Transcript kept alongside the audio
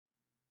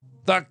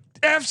The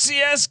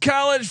FCS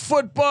college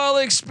football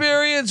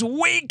experience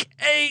week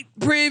 8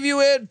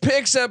 preview and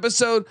picks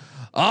episode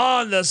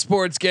on the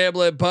Sports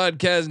Gambling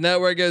Podcast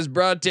Network is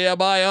brought to you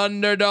by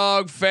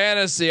Underdog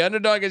Fantasy.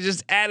 Underdog has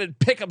just added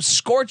pick'em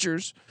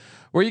scorchers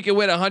where you can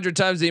win 100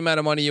 times the amount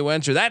of money you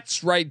enter.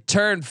 That's right.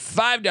 Turn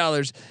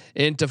 $5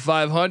 into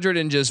 500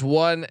 in just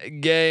one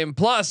game.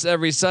 Plus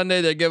every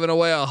Sunday they're giving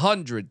away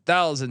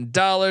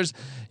 $100,000.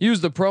 Use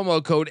the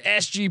promo code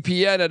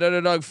SGPN at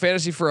Underdog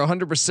Fantasy for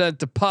 100%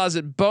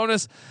 deposit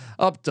bonus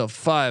up to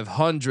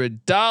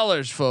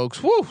 $500,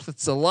 folks. Woo,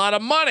 that's a lot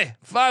of money.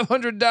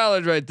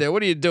 $500 right there.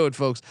 What are you doing,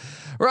 folks?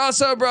 We're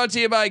also brought to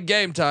you by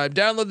Game Time.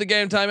 Download the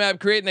Game Time app,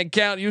 create an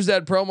account, use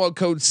that promo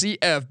code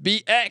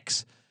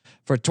CFBX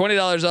for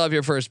 $20 off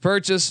your first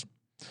purchase.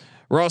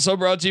 We're also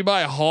brought to you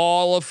by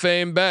Hall of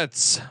Fame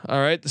Bets. All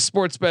right, the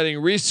sports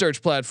betting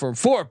research platform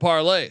for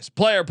parlays,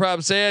 player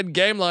props, and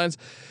game lines.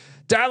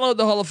 Download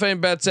the Hall of Fame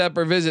Bets app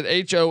or visit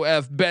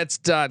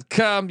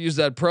hofbets.com. Use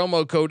that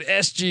promo code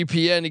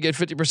SGPN to get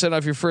 50%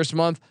 off your first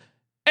month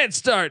and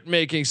start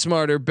making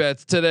smarter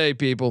bets today,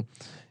 people.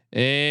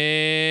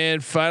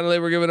 And finally,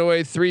 we're giving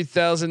away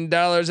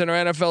 $3,000 in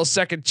our NFL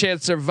Second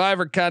Chance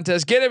Survivor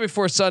contest. Get in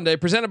before Sunday,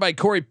 presented by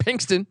Corey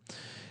Pinkston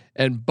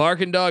and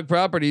Barking Dog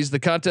Properties. The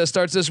contest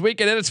starts this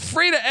weekend and it's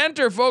free to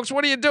enter, folks.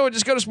 What are you doing?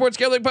 Just go to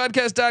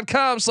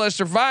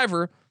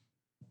sportsgamblingpodcast.com/survivor.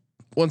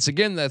 Once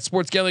again, that's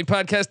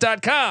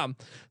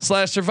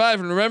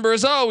sportsgamblingpodcast.com/survivor. And remember,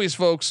 as always,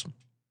 folks,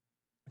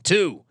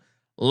 to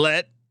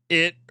let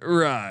it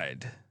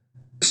ride.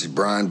 This is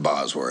Brian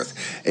Bosworth,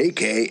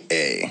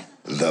 aka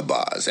The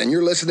Boz, and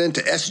you're listening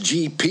to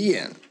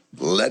SGPN.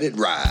 Let it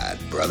ride,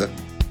 brother.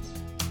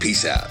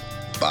 Peace out.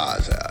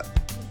 Boz out.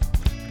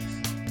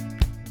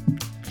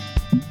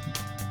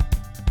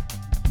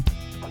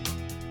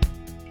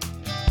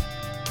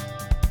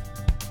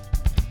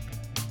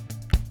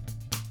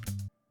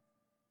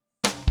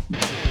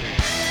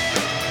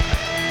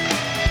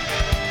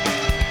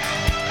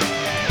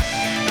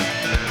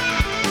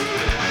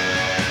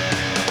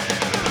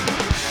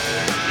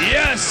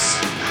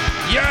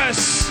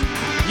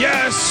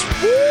 Yes.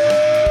 Woo!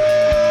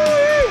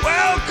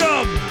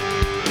 Welcome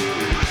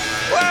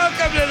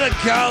to the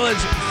college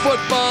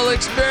football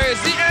experience,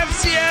 the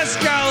FCS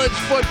college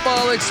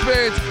football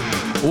experience,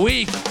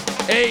 week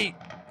 8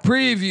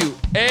 preview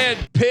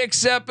and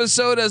picks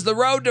episode as the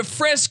road to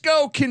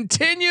Frisco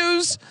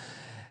continues.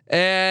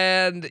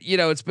 And you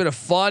know, it's been a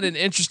fun and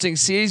interesting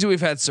season.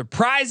 We've had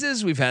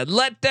surprises, we've had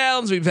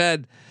letdowns, we've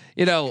had,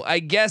 you know, I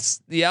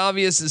guess the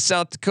obvious is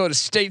South Dakota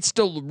State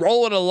still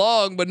rolling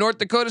along, but North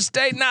Dakota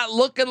State not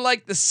looking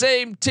like the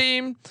same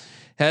team.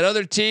 Had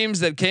other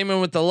teams that came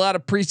in with a lot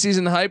of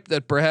preseason hype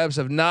that perhaps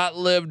have not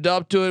lived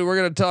up to it. We're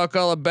going to talk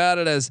all about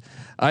it, as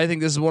I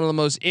think this is one of the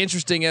most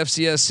interesting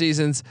FCS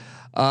seasons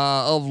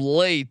of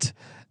late.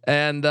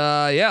 And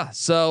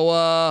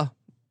so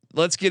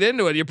let's get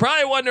into it. You're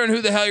probably wondering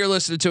who the hell you're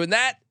listening to, and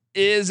that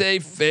is a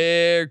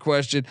fair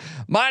question.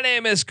 My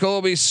name is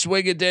Colby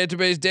Swinging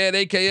Database Dan,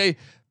 aka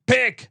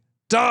Pick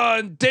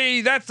Dundee.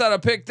 That's not a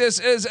pick. This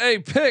is a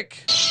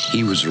pick.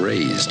 He was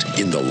raised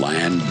in the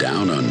land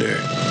down under,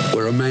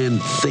 where a man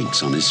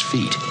thinks on his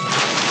feet,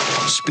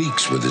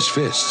 speaks with his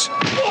fists,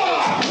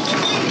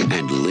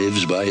 and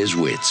lives by his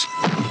wits.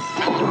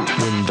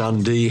 When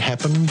Dundee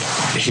happened,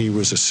 he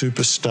was a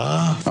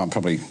superstar. I'm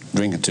probably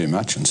drinking too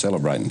much and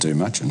celebrating too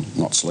much and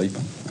not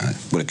sleeping.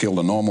 Would have killed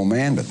a normal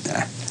man, but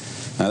no,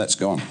 that's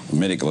gone. The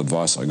medical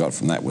advice I got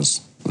from that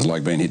was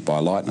like being hit by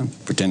lightning.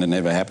 Pretend it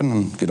never happened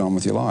and get on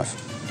with your life.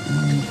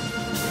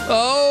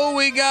 Oh,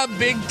 we got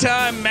big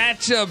time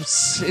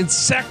matchups in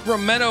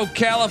Sacramento,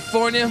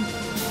 California.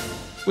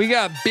 We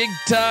got big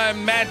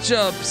time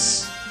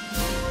matchups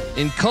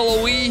in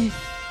Cullowhee,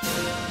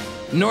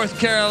 North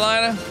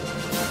Carolina.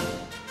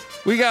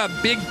 We got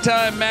big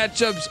time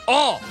matchups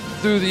all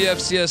through the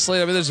FCS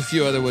slate. I mean, there's a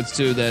few other ones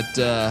too that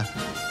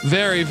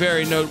very,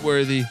 very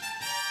noteworthy.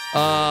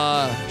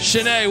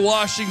 Shanae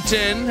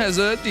Washington has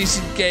a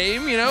decent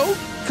game, you know,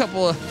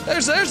 couple of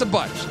there's a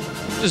bunch.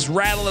 Just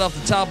rattling off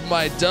the top of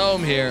my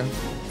dome here.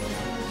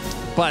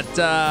 But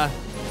yeah.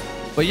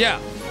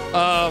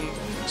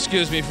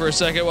 Excuse me for a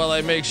second while I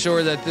make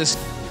sure that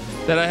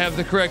I have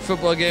the correct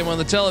football game on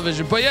the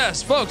television. But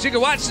yes, folks, you can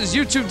watch this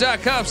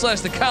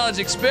youtube.com/the college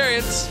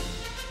experience.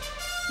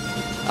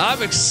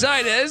 I'm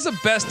excited. It's the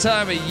best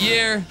time of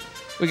year.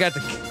 We got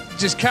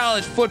just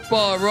college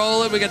football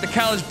rolling. We got the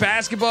college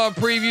basketball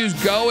previews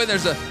going.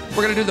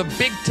 We're gonna do the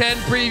Big Ten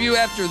preview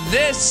after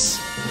this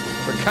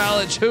for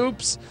college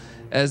hoops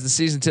as the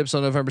season tips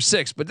on November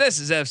 6th. But this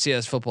is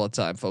FCS football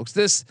time, folks.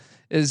 This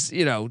is,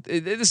 you know,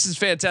 this is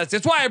fantastic.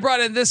 That's why I brought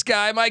in this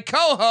guy, my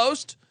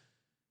co-host.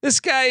 This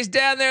guy is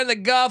down there in the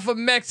Gulf of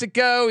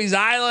Mexico. He's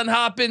island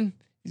hopping.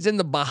 He's in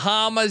the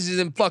Bahamas. He's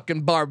in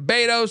fucking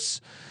Barbados.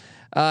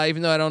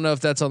 Even though I don't know if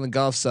that's on the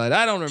Gulf side.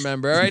 I don't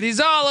remember. All right. He's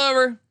all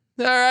over.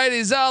 All right.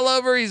 He's all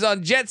over. He's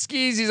on jet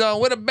skis. He's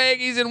on Winnebago.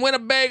 He's in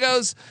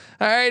Winnebagos.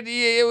 All right.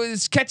 He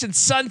was catching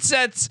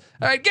sunsets.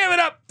 All right. Give it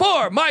up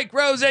for Mike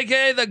Rose,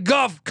 aka the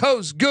Gulf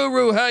Coast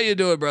Guru. How you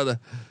doing, brother?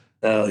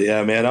 Oh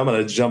yeah, man! I'm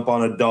gonna jump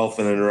on a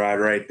dolphin and ride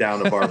right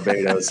down to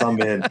Barbados.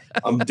 I'm in.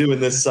 I'm doing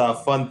this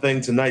fun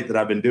thing tonight that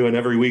I've been doing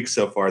every week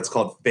so far. It's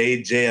called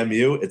Fade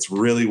JMU. It's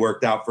really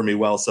worked out for me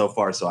well so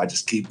far, so I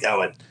just keep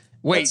going.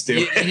 Wait,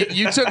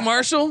 you took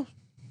Marshall?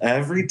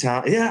 Every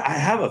time. Yeah, I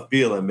have a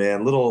feeling,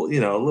 man. Little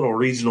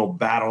regional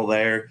battle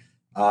there.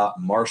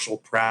 Marshall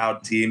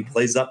proud team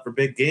plays up for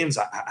big games.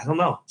 I don't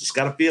know. Just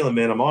got a feeling,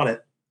 man. I'm on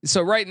it.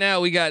 So right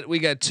now we got 2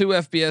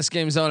 FBS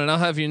games on, and I'll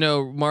have you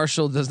know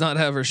Marshall does not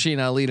have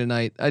Rasheen Ali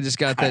tonight. I just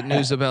got that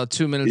news about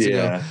 2 minutes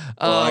ago.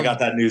 Well, I got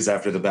that news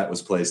after the bet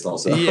was placed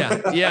also.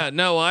 Yeah.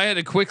 No, I had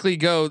to quickly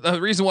go. The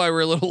reason why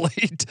we're a little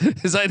late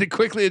is I had to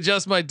quickly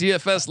adjust my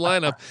DFS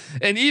lineup.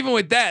 And even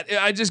with that,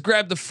 I just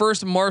grabbed the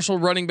first Marshall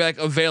running back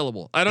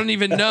available. I don't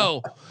even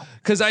know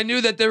because I knew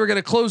that they were going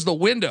to close the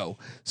window.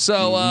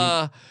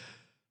 So,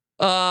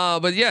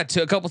 but yeah,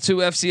 a couple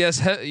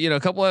FCS, a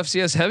couple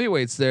FCS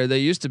heavyweights there. They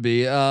used to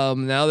be.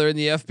 Now they're in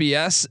the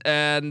FBS,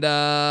 and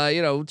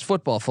it's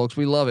football, folks.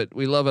 We love it.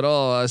 We love it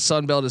all.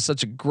 Sun Belt is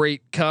such a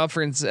great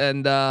conference,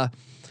 and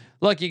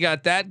look, you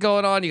got that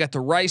going on. You got the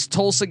Rice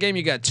Tulsa game.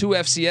 You got 2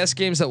 FCS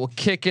games that will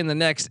kick in the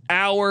next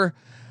hour.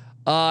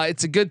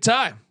 It's a good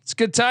time. It's a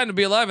good time to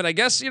be alive. And I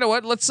guess you know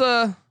what? Let's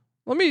let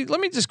me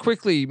just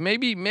quickly.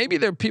 Maybe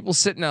there are people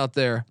sitting out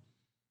there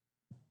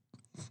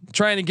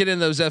trying to get in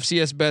those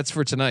FCS bets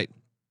for tonight.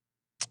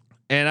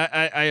 And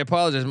I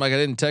apologize, Mike. I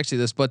didn't text you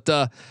this, but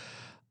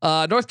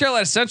North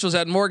Carolina Central's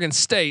at Morgan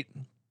State.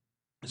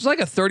 It's like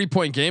a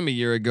 30-point game a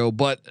year ago,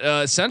 but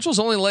Central's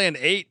only laying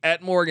 8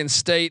 at Morgan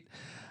State.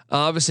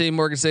 Obviously,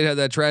 Morgan State had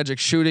that tragic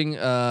shooting. So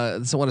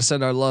I want to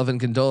send our love and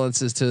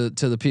condolences to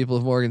the people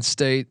of Morgan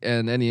State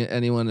and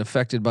anyone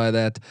affected by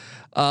that.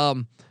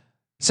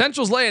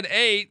 Central's laying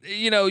 8.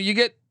 You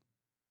get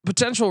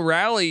potential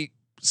rally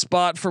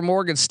spot for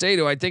Morgan State,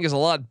 who I think is a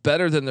lot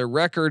better than their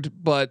record.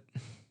 But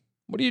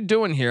what are you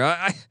doing here?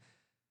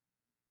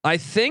 I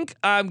think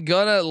I'm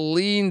gonna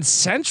lean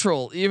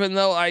Central, even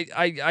though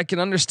I can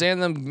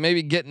understand them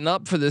maybe getting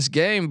up for this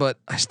game, but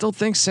I still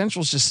think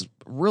Central's just a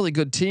really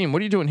good team.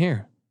 What are you doing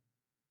here?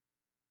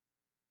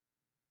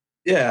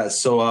 Yeah,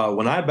 so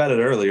when I bet it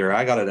earlier,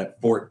 I got it at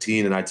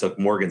 14, and I took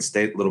Morgan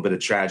State. A little bit of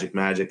tragic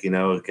magic,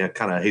 I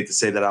kind of hate to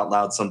say that out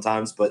loud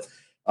sometimes, but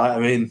I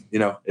mean,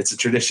 it's a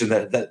tradition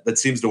that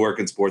seems to work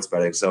in sports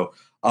betting. So,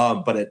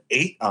 but at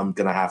 8, I'm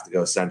gonna have to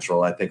go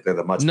Central. I think they're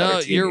the much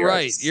better team. You're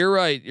right. You're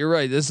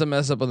right. This is a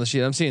mess up on the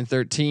sheet. I'm seeing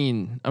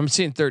 13. I'm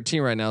seeing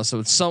 13 right now. So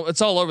it's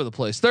all over the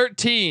place.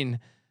 13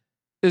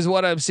 is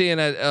what I'm seeing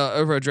at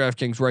over at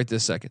DraftKings right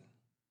this second.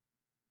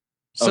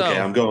 So, okay,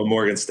 I'm going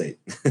Morgan State.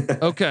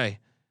 Okay.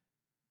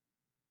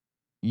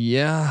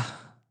 Yeah.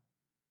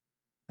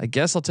 I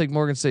guess I'll take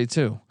Morgan State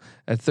too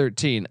at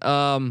 13.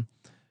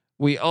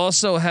 We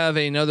also have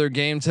another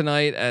game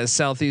tonight as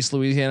Southeast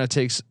Louisiana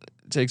takes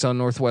on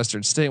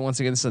Northwestern State.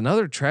 Once again, it's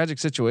another tragic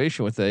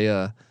situation with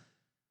an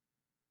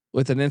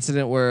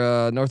incident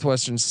where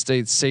Northwestern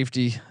State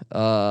safety,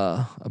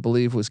 I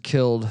believe, was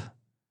killed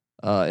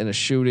in a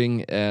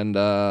shooting, and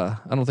I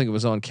don't think it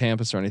was on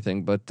campus or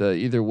anything. But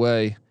either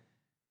way,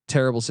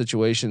 terrible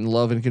situation.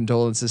 Love and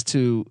condolences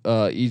to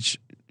each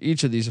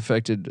of these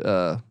affected,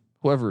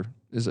 whoever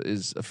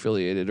is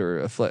affiliated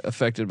or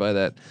affected by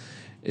that.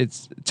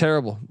 It's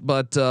terrible,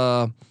 but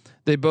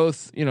they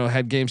both,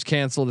 had games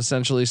canceled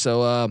essentially.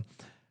 So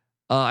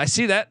I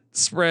see that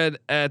spread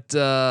at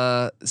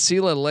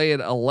Sela lay at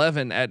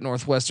 11 at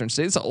Northwestern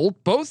State. It's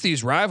both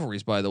these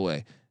rivalries, by the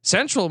way.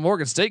 Central and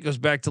Morgan State goes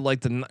back to like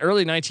the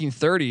early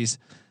 1930s.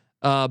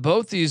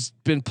 Both these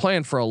been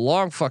playing for a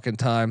long fucking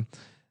time.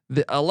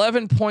 The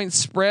 11-point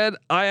spread,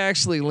 I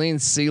actually lean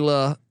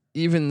Sela,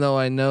 even though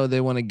I know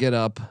they want to get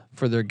up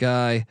for their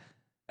guy.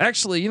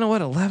 Actually, you know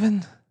what?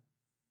 11.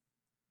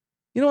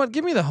 You know what?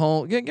 Give me the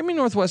home. Give me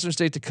Northwestern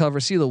State to cover.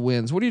 Sela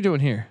wins. What are you doing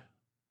here?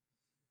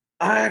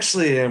 I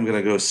actually am going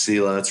to go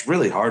Sela. It's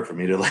really hard for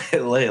me to lay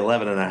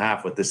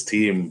 11.5 with this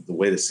team, the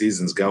way the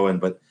season's going,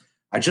 but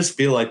I just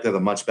feel like they're the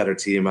much better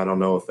team. I don't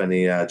know if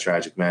any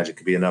tragic magic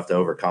could be enough to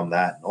overcome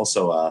that. And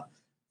also,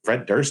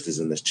 Fred Durst is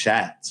in this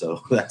chat,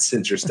 so that's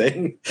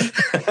interesting.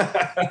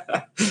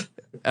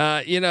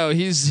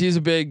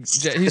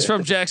 He's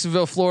from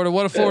Jacksonville, Florida.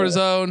 One of Florida's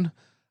own.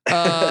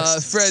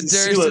 Fred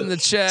Durst in the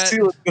chat.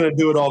 Sela's gonna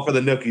do it all for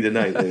the nookie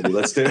tonight, lady.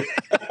 Let's do it.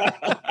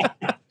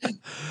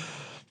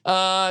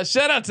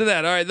 Shout out to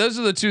that. All right, those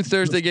are the 2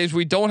 Thursday games.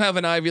 We don't have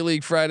an Ivy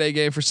League Friday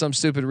game for some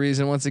stupid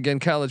reason. Once again,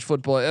 college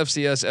football,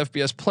 FCS,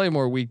 FBS, play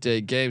more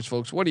weekday games,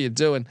 folks. What are you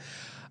doing?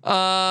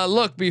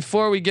 Look,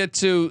 before we get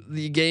to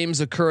the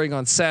games occurring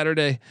on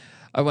Saturday,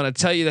 I want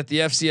to tell you that the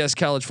FCS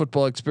college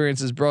football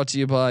experience is brought to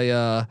you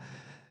by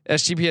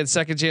SGPN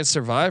Second Chance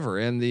Survivor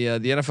and the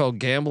NFL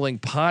Gambling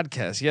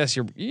Podcast. Yes,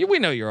 we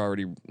know you're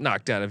already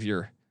knocked out of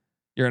your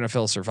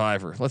NFL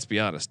Survivor. Let's be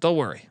honest. Don't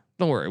worry.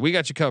 We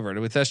got you covered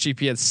with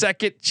SGPN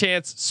Second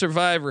Chance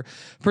Survivor,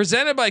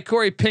 presented by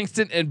Corey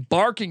Pinkston and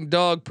Barking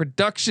Dog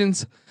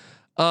Productions.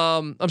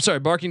 I'm sorry,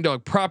 Barking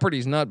Dog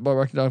Properties, not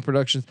Barking Dog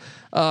Productions.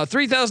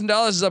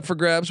 $3,000 is up for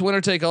grabs. Winner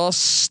take all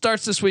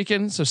starts this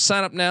weekend. So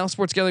sign up now.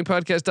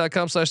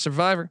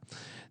 SportsGamblingPodcast.com/survivor.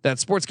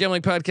 That's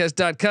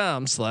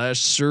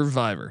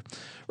sportsgamblingpodcast.com/survivor.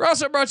 We're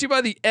also brought to you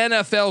by the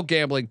NFL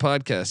Gambling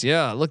Podcast.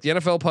 Yeah, look, the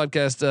NFL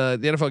podcast, the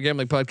NFL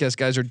Gambling Podcast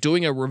guys are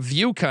doing a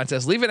review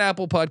contest. Leave an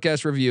Apple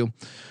Podcast review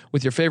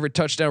with your favorite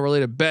touchdown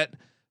related bet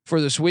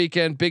for this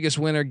weekend. Biggest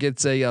winner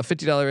gets a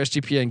 $50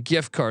 SGPN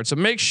gift card. So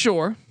make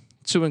sure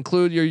to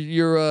include your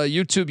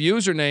YouTube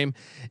username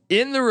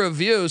in the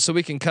review so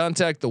we can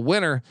contact the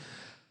winner.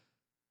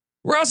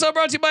 We're also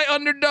brought to you by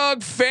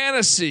Underdog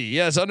Fantasy.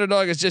 Yes,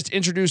 Underdog has just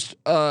introduced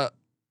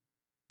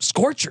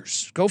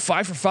Scorchers. Go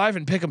 5 for 5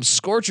 and pick them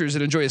Scorchers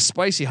and enjoy a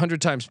spicy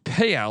 100 times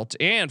payout.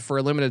 And for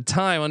a limited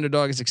time,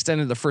 Underdog has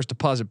extended the first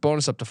deposit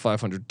bonus up to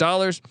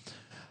 $500.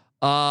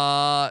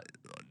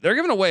 They're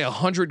giving away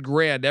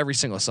 $100,000 every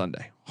single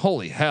Sunday.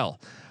 Holy hell.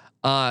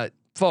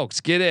 Folks,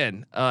 get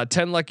in.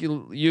 10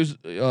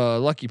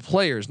 lucky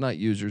players, not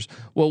users,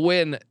 will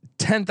win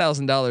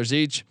 $10,000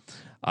 each.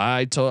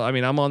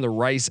 I'm on the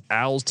Rice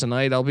Owls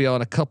tonight. I'll be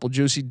on a couple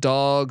juicy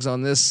dogs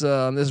on this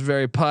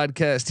very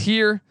podcast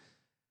here.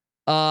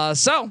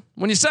 So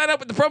when you sign up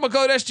with the promo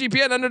code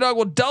SGPN, Underdog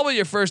will double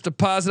your first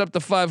deposit up to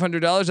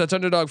 $500. That's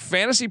Underdog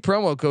Fantasy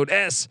promo code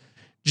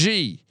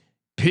SGPN.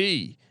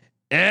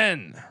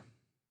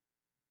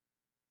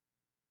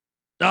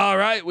 All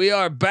right, we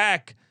are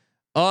back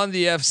on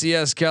the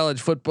FCS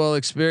college football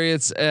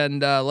experience,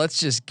 and let's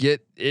just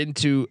get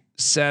into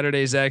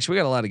Saturday's action. We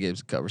got a lot of games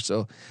to cover,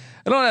 so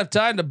I don't have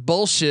time to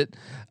bullshit.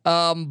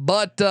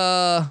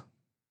 But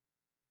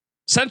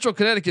Central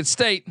Connecticut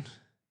State.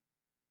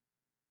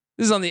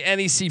 This is on the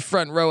NEC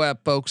Front Row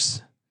app,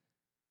 folks.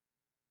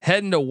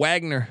 Heading to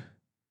Wagner,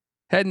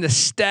 heading to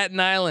Staten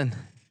Island,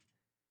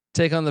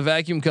 take on the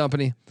Vacuum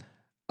Company.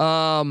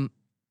 Central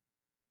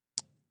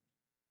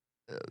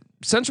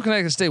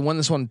Connecticut State won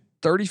this one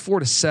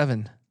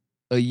 34-7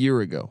 a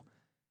year ago.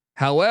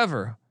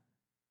 However,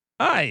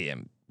 I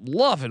am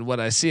loving what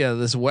I see out of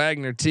this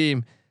Wagner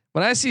team.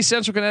 When I see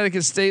Central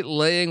Connecticut State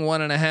laying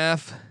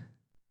 1.5,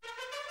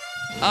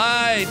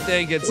 I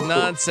think it's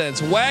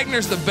nonsense.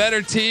 Wagner's the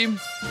better team.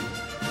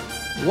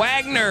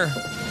 Wagner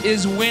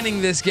is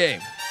winning this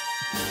game.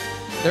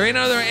 There ain't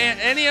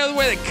any other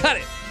way to cut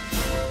it.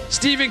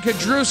 Steven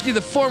Kadrewski,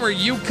 the former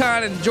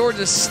UConn and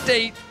Georgia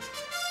State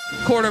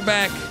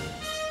quarterback,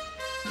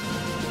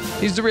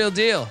 he's the real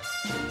deal.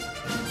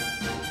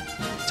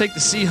 Take the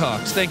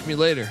Seahawks. Thank me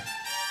later.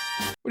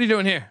 What are you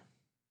doing here?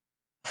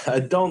 I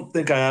don't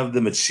think I have the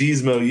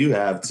machismo you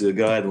have to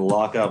go ahead and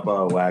lock up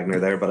Wagner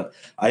there, but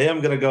I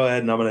am going to go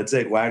ahead and I'm going to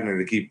take Wagner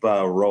to keep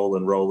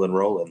rolling.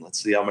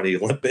 Let's see how many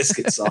Limp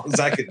Bizkit songs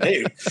I can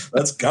name.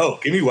 Let's go.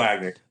 Give me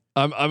Wagner.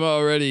 I'm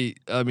already.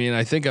 I mean,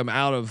 I think I'm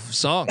out of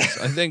songs.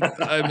 I think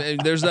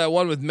there's that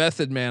one with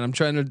Method Man. I'm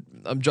drawing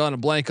a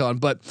blank on,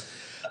 but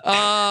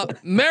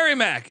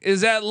Merrimack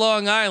is at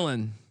Long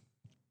Island.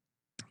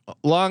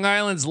 Long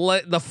Island's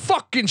the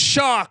fucking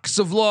Sharks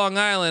of Long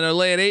Island are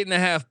laying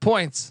 8.5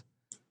 points.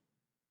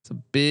 It's a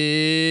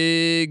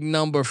big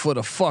number for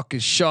the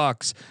fucking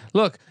Sharks.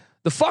 Look,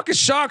 the fucking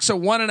Sharks are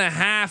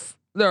 1.5.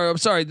 I'm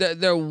sorry.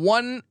 They're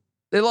one.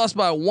 They lost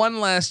by 1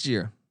 last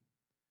year.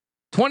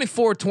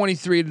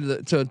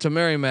 24-23 to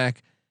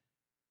Merrimack.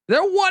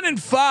 They're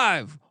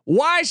 1-5.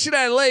 Why should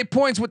I lay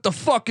points with the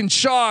fucking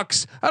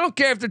Sharks? I don't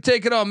care if they're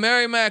taking on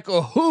Merrimack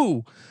or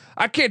who.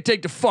 I can't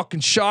take the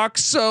fucking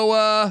Sharks.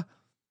 So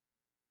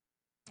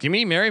give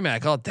me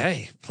Merrimack all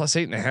day. Plus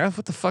 8.5.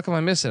 What the fuck am I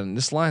missing?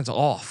 This line's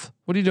off.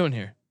 What are you doing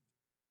here?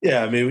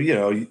 Yeah, I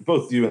mean,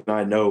 both you and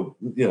I know,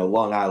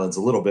 Long Island's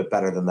a little bit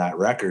better than that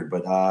record,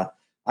 but I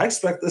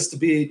expect this to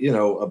be,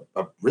 a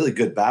really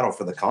good battle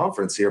for the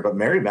conference here. But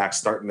Merrimack's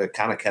starting to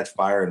kind of catch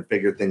fire and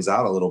figure things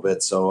out a little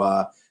bit. So,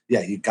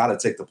 yeah, you got to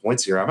take the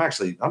points here. I'm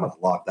going to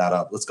lock that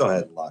up. Let's go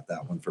ahead and lock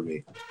that one for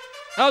me.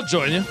 I'll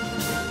join you.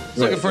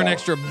 Looking for an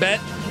extra bet,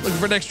 looking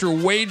for an extra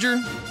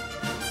wager.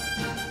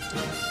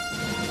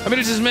 I mean,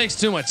 it just makes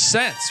too much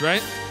sense,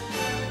 right?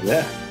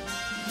 Yeah.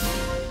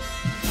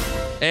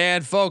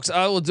 And folks,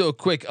 I will do a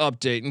quick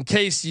update in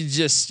case you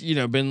just,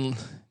 been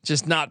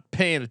just not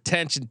paying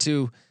attention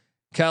to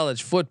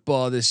college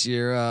football this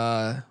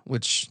year,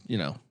 which, you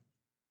don't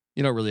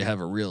really have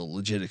a real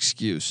legit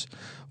excuse,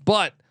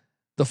 but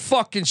the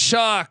fucking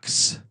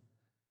Sharks,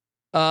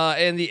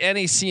 and the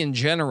NEC in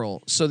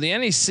general. So the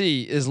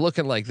NEC is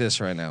looking like this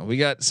right now. We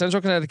got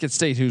Central Connecticut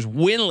State, who's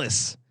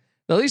winless.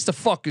 At least the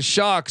fucking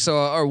Sharks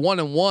are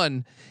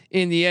 1-1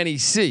 in the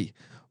NEC,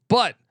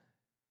 but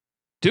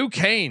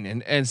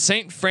Duquesne and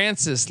St.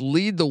 Francis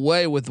lead the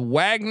way with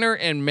Wagner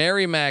and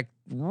Merrimack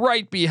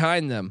right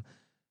behind them.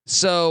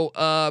 So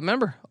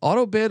remember,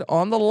 auto bid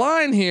on the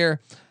line here.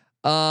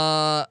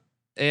 And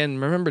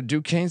remember,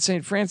 Duquesne,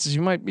 St. Francis,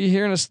 you might be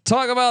hearing us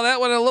talk about that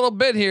one a little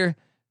bit here.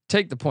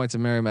 Take the points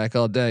of Merrimack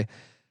all day.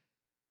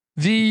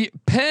 The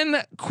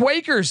Penn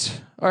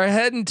Quakers are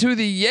heading to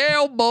the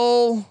Yale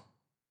Bowl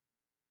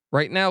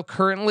right now.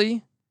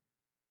 Currently,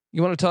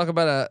 you want to talk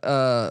about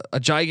a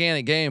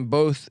gigantic game,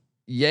 both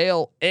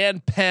Yale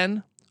and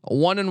Penn,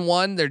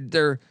 1-1.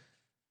 They're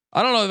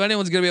I don't know if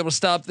anyone's going to be able to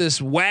stop this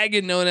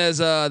wagon known as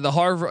the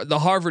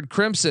Harvard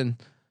Crimson,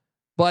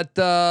 but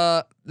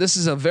this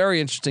is a very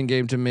interesting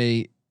game to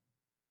me.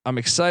 I'm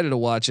excited to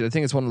watch it. I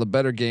think it's one of the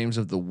better games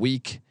of the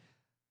week.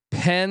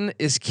 Penn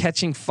is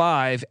catching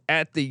 5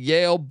 at the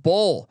Yale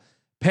Bowl.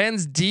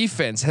 Penn's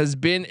defense has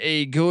been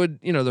a good,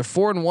 they're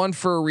 4-1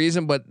 for a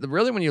reason, but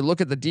really when you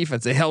look at the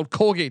defense, they held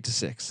Colgate to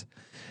 6.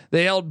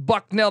 They held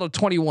Bucknell to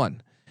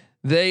 21.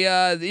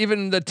 They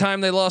even the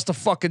time they lost to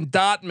fucking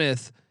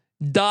Dartmouth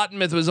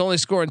was only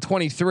scoring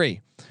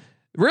 23.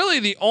 Really,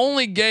 the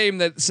only game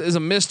that is a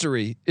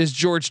mystery is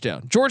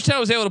Georgetown. Georgetown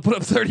was able to put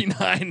up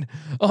 39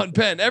 on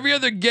Penn. Every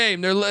other game,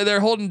 they're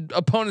holding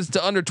opponents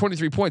to under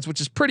 23 points, which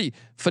is pretty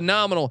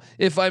phenomenal,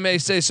 if I may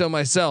say so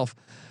myself.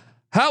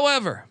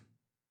 However,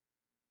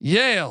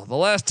 Yale, the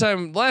last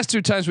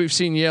 2 times we've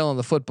seen Yale on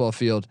the football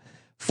field,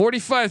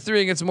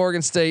 45-3 against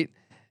Morgan State,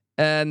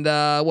 and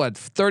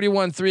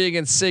 31-3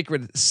 against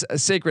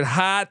Sacred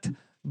Heart.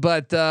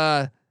 But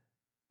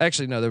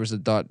actually, no, there was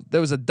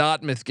a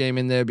Dartmouth game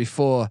in there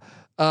before.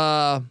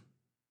 I'm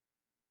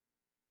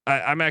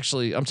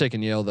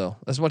taking Yale though.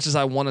 As much as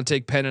I want to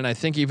take Penn, and I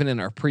think even in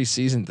our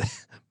preseason,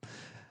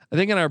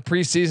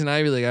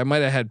 Ivy League, I might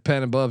have had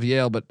Penn above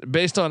Yale, but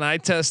based on eye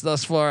test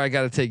thus far, I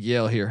got to take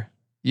Yale here.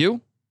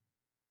 You?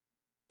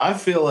 I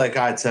feel like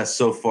eye test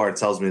so far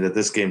tells me that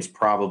this game's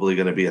probably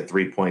going to be a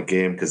 3-point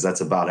game because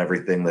that's about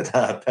everything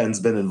that Penn's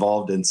been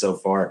involved in so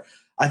far.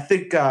 I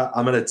think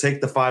I'm going to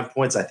take the 5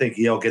 points. I think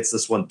Yale gets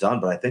this one done,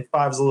 but I think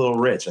 5's a little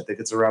rich. I think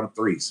it's around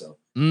 3. So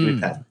give me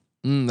Penn.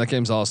 That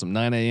game's awesome.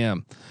 9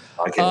 a.m.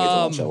 I can't wait to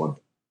watch that one.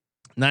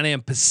 9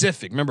 a.m.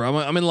 Pacific. Remember,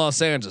 I'm in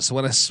Los Angeles. So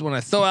when I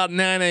throw out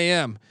 9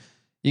 a.m.,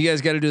 you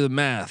guys got to do the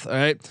math. All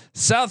right.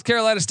 South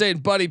Carolina State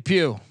and Buddy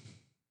Pugh.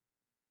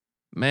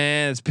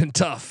 Man, it's been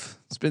tough.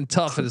 It's been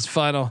tough at his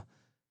final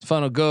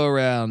go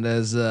around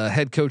as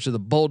head coach of the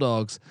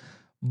Bulldogs.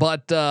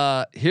 But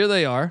here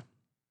they are,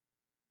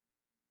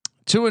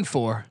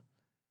 2-4,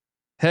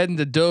 heading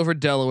to Dover,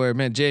 Delaware.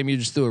 Man, JMU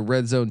just threw a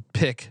red zone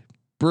pick.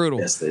 Brutal.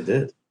 Yes, they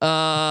did.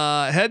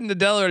 Heading to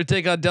Delaware to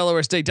take on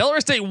Delaware State.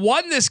 Delaware State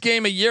won this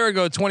game a year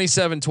ago,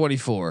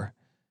 27-24.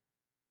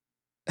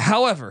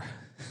 However,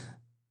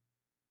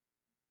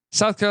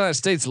 South Carolina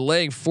State's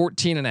laying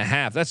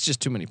 14.5. That's just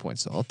too many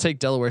points. So I'll take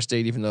Delaware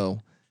State, even though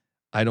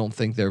I don't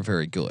think they're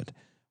very good.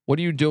 What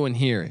are you doing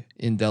here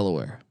in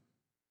Delaware?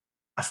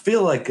 I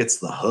feel like it's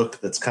the hook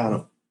that's kind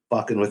of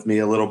fucking with me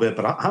a little bit,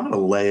 but I'm going to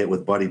lay it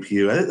with Buddy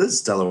Pugh.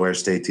 This Delaware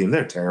State team,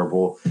 they're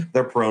terrible.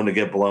 They're prone to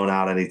get blown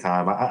out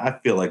anytime. I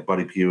feel like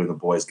Buddy Pugh and the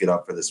boys get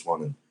up for this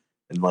one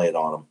and lay it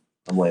on them.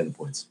 I'm laying the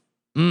points.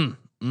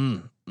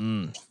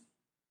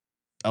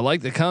 I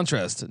like the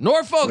contrast.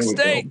 Norfolk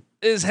State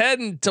is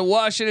heading to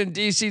Washington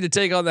D.C. to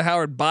take on the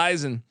Howard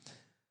Bison.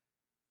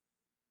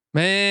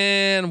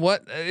 Man,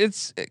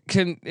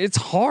 it's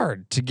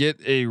hard to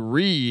get a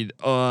read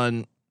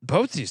on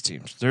both these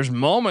teams. There's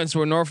moments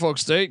where Norfolk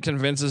State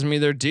convinces me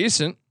they're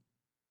decent,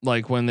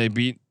 like when they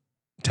beat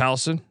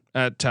Towson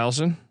at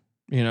Towson,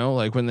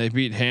 like when they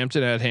beat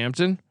Hampton at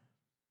Hampton.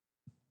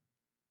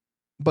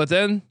 But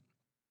then,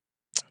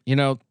 they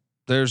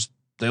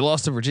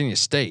lost to Virginia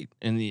State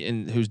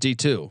in who's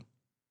D2.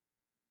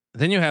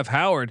 Then you have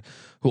Howard,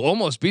 who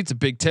almost beats a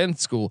Big Ten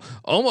school,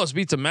 almost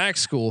beats a MAC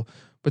school,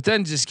 but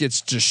then just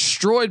gets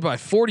destroyed by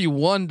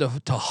 41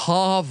 to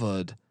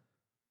Harvard.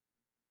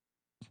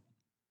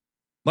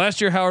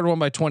 Last year, Howard won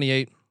by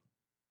 28.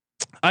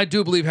 I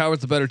do believe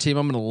Howard's the better team.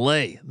 I'm going to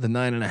lay the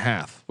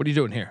 9.5. What are you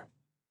doing here?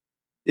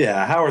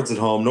 Yeah, Howard's at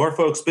home.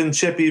 Norfolk's been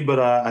chippy, but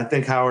I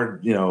think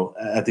Howard,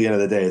 at the end of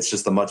the day, it's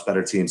just a much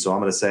better team. So I'm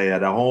going to say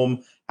at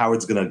home,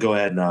 Howard's going to go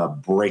ahead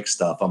and break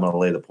stuff. I'm going to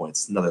lay the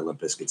points. Another Limp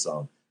Bizkit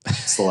song.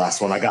 It's the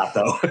last one I got,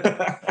 though.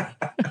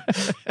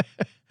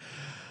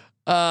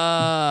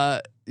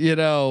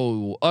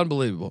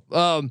 Unbelievable.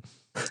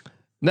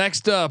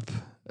 Next up,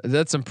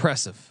 that's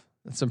impressive.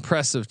 That's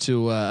impressive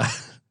to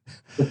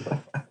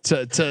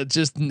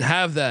just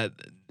have that,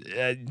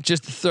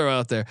 just to throw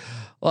out there.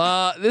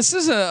 This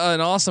is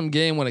an awesome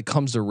game when it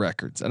comes to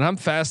records, and I'm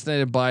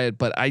fascinated by it.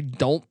 But I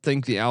don't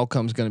think the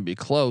outcome's going to be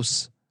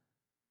close.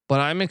 But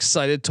I'm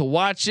excited to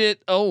watch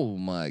it. Oh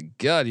my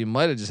God, you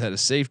might have just had a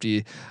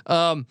safety.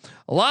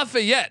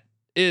 Lafayette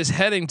is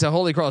heading to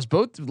Holy Cross.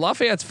 Both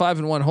Lafayette's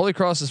 5-1. Holy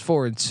Cross is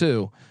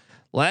 4-2.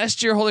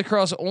 Last year, Holy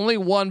Cross only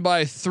won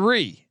by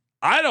 3.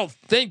 I don't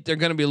think they're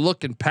going to be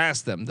looking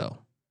past them, though.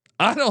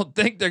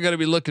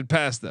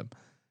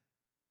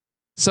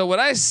 So what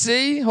I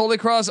see, Holy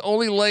Cross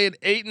only laid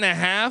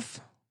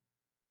 8.5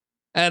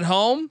 at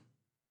home.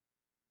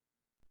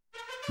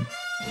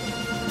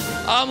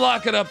 I'm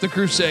locking up the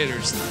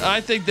Crusaders.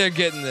 I think they're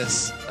getting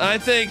this. I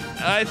think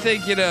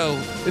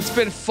it's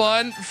been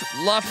fun.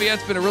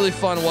 Lafayette's been a really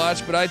fun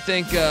watch, but I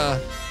think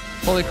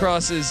Holy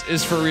Cross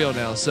is for real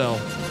now. So,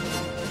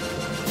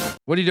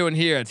 what are you doing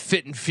here at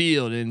Fitton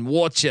Field in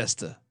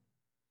Worcester?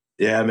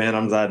 Yeah, man,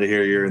 I'm glad to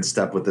hear you're in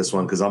step with this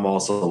one because I'm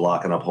also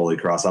locking up Holy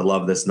Cross. I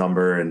love this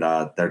number, and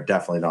they're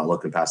definitely not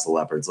looking past the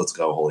Leopards. Let's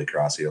go Holy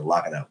Cross here.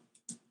 Lock it up.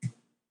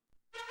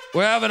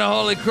 We're having a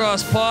Holy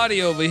Cross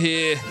party over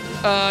here.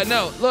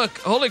 No, look,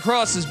 Holy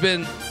Cross has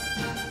been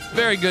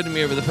very good to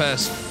me over the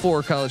past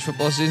 4 college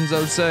football seasons, I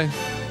would say.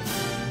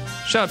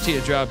 Shout out to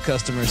your job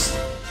customers.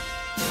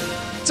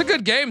 It's a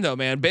good game though,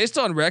 man. Based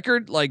on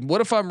record, like,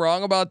 what if I'm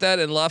wrong about that?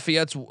 And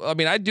Lafayette's, I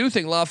mean, I do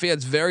think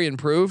Lafayette's very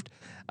improved.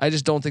 I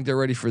just don't think they're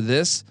ready for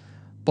this.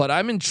 But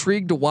I'm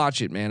intrigued to watch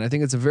it, man. I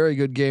think it's a very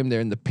good game there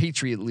in the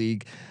Patriot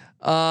League.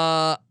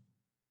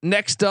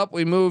 Next up,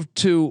 we move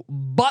to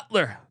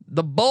Butler,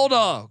 the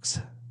Bulldogs.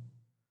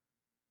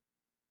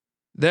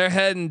 They're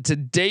heading to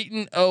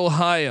Dayton,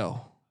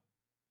 Ohio.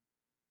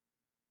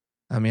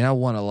 I mean, I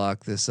want to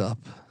lock this up.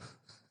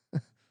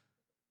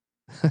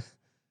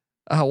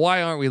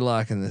 Why aren't we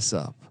locking this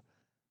up?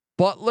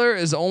 Butler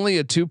is only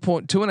a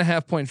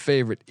 2.5 point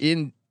favorite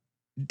in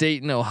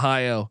Dayton,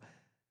 Ohio.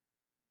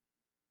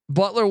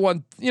 Butler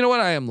won. You know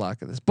what? I am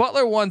locking this.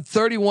 Butler won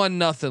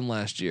 31-0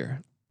 last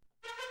year.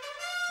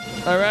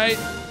 All right.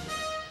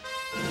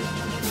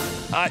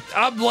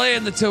 I'm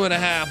laying the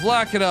 2.5.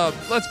 Lock it up.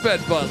 Let's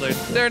bet Butler.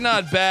 They're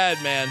not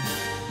bad, man.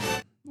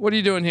 What are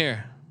you doing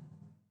here?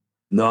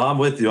 No, I'm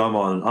with you. I'm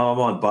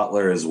on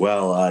Butler as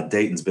well.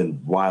 Dayton's been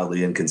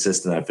wildly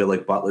inconsistent. I feel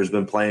like Butler's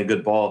been playing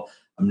good ball.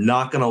 I'm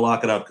not going to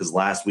lock it up because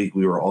last week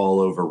we were all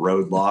over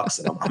road locks,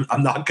 and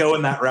I'm not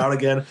going that route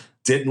again.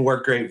 Didn't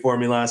work great for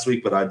me last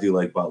week, but I do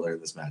like Butler in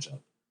this matchup.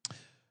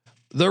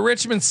 The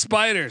Richmond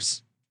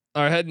Spiders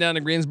are heading down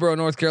to Greensboro,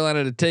 North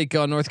Carolina to take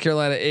on North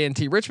Carolina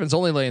A&T. Richmond's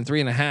only laying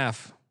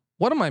 3.5.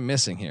 What am I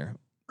missing here?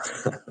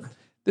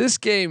 This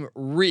game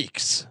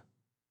reeks.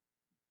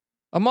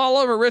 I'm all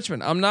over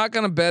Richmond. I'm not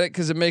going to bet it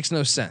because it makes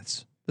no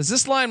sense. Does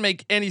this line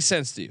make any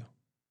sense to you?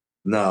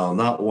 No,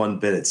 not one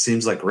bit. It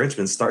seems like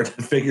Richmond's starting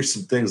to figure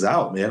some things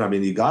out, man. I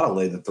mean, you got to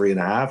lay the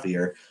 3.5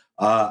 here.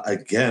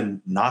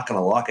 Again, not going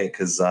to lock it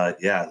because,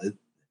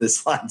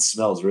 this line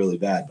smells really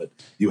bad, but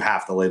you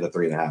have to lay the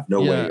 3.5.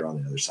 No way you're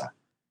on the other side.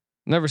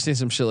 Never seen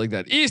some shit like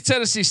that. East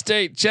Tennessee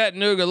State,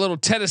 Chattanooga, little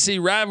Tennessee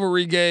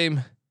rivalry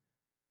game.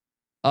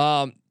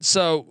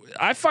 So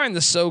I find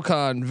the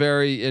SoCon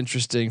very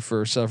interesting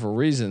for several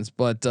reasons,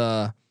 but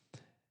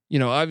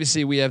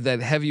obviously we have that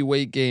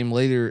heavyweight game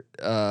later,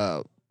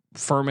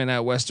 Furman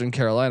at Western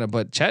Carolina,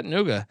 but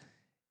Chattanooga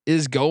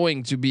is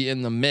going to be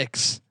in the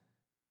mix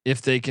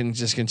if they can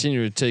just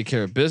continue to take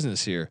care of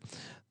business here.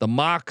 The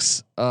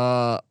Mocs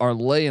are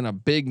laying a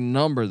big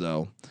number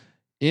though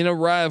in a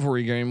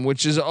rivalry game,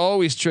 which is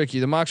always tricky.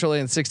 The Mocs are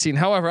laying 16.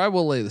 However, I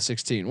will lay the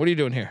 16. What are you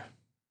doing here?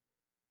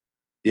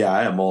 Yeah,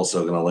 I am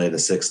also going to lay the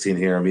 16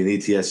 here. I mean,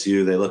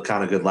 ETSU, they looked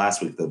kind of good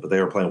last week, but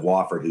they were playing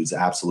Wofford, who's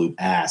absolute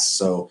ass.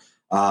 So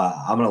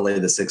I'm going to lay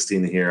the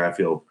 16 here. I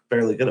feel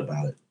fairly good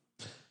about it.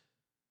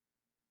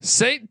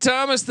 St.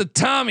 Thomas, the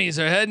Tommies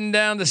are heading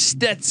down to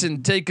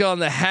Stetson, take on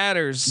the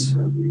Hatters.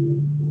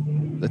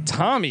 The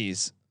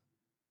Tommies,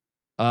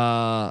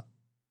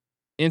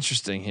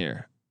 interesting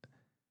here.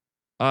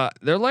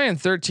 They're laying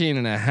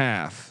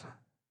 13.5.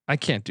 I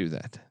can't do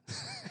that.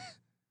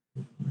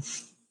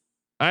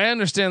 I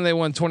understand they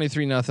won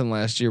 23-0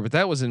 last year, but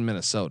that was in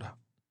Minnesota.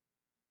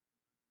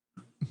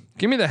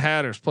 Give me the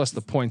Hatters plus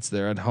the points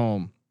there at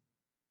home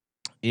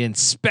in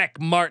Spec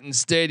Martin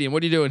Stadium.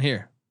 What are you doing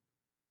here?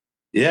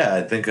 Yeah,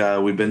 I think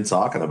we've been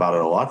talking about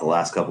it a lot the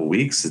last couple of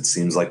weeks. It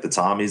seems like the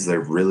Tommies,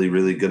 they're really,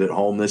 really good at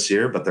home this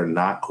year, but they're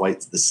not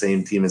quite the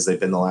same team as they've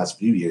been the last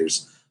few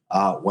years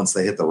once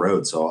they hit the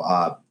road.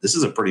 So this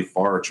is a pretty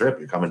far trip.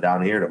 You're coming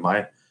down here to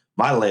my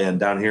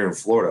land down here in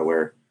Florida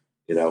where,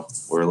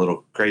 we're a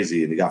little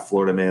crazy and you got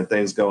Florida man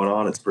things going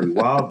on. It's pretty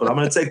wild, but I'm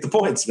going to take the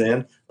points,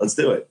 man. Let's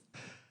do it.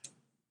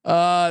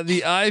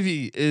 The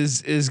Ivy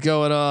is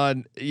going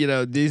on.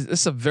 This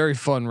is a very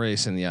fun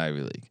race in the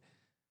Ivy League.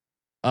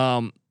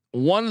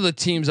 One of the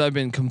teams I've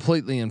been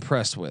completely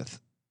impressed with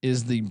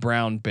is the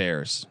Brown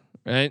Bears,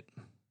 right?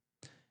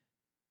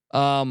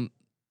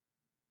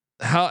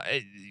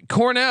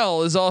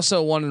 Cornell is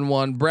also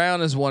 1-1.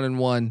 Brown is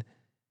 1-1.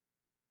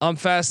 I'm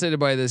fascinated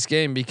by this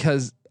game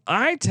because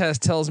eye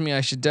test tells me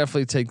I should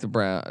definitely take the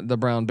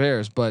Brown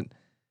Bears, but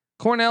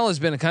Cornell has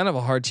been a kind of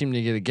a hard team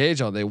to get a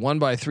gauge on. They won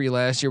by 3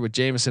 last year with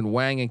Jamison,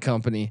 Wang and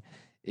company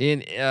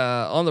in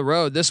on the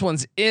road. This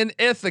one's in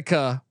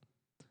Ithaca.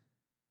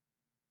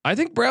 I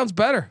think Brown's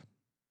better.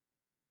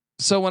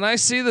 So when I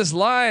see this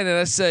line and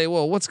I say,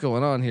 well, what's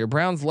going on here?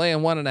 Brown's laying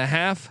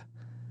 1.5.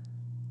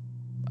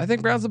 I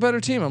think Brown's the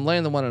better team. I'm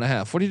laying the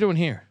 1.5. What are you doing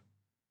here?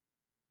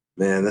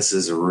 Man, this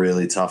is a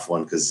really tough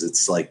one because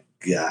it's like,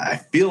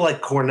 I feel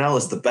like Cornell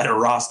is the better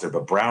roster,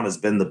 but Brown has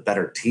been the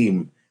better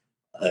team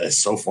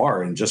so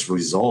far in just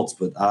results.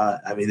 But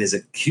is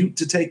it cute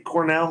to take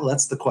Cornell?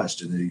 That's the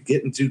question. Are you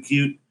getting too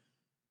cute?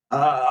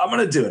 I'm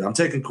going to do it. I'm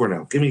taking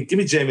Cornell. Give me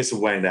Jamison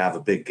Wang to have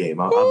a big game.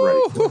 I'm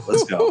ready for it.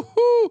 Let's go.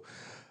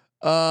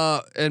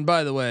 And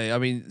by the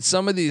way,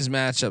 some of these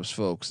matchups,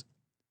 folks,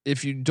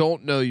 if you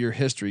don't know your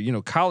history,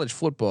 college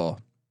football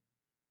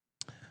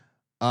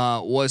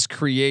was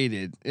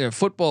created.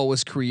 Football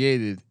was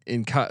created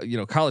in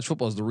college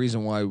football is the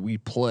reason why we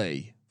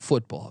play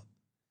football.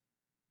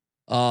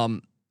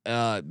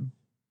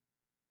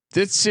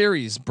 This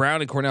series,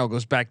 Brown and Cornell,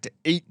 goes back to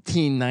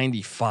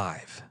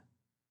 1895.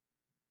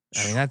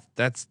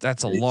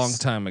 That's a long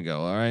time ago.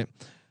 All right.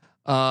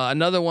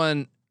 Another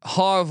one,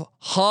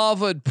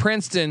 Harvard,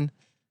 Princeton.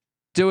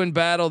 doing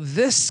battle.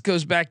 This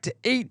goes back to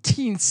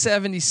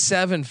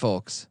 1877,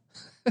 folks.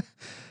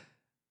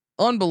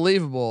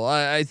 Unbelievable.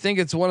 I think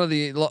it's one of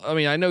the. I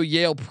mean, I know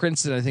Yale,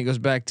 Princeton. I think goes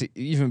back to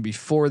even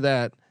before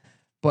that,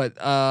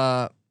 but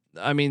I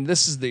mean,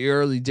 this is the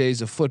early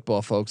days of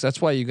football, folks.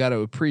 That's why you got to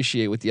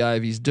appreciate what the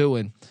Ivy's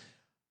doing.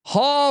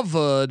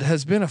 Harvard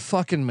has been a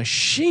fucking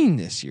machine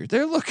this year.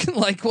 They're looking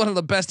like one of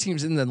the best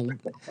teams in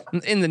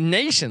the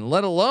nation,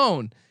 let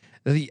alone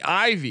the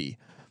Ivy.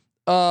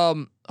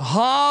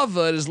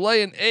 Harvard is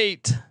laying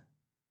 8.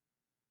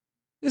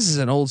 This is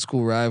an old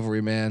school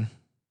rivalry, man.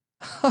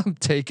 I'm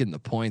taking the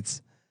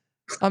points.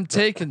 I'm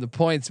taking the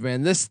points,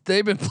 man.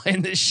 They've been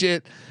playing this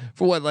shit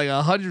for what, like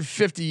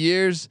 150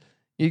 years.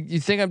 You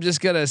think I'm just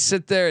gonna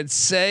sit there and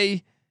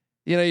say,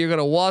 you're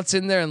gonna waltz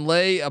in there and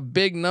lay a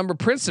big number?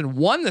 Princeton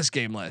won this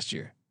game last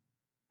year.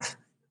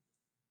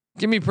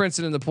 Give me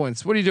Princeton in the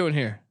points. What are you doing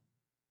here?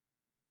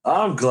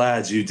 I'm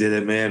glad you did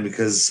it, man,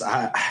 because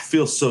I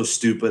feel so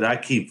stupid. I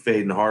keep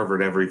fading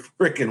Harvard every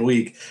freaking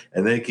week,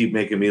 and they keep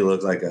making me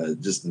look like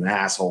just an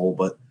asshole.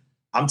 But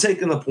I'm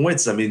taking the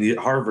points. I mean,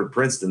 Harvard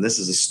Princeton. This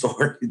is a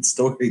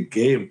storied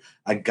game.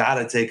 I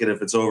gotta take it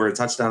if it's over a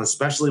touchdown,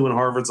 especially when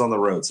Harvard's on the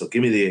road. So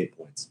give me the 8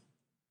 points.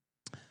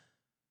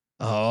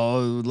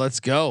 Oh, let's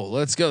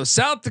go.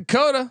 South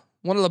Dakota.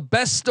 One of the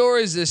best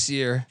stories this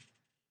year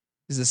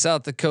is the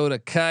South Dakota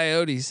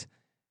Coyotes.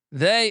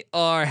 They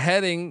are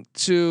heading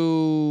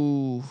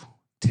to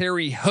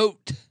Terre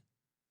Haute to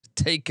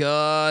take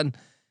on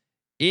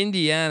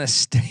Indiana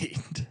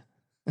State.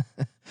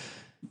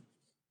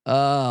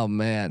 Oh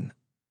man.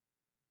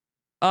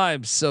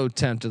 I'm so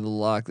tempted to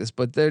lock this,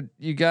 but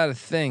you got to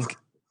think.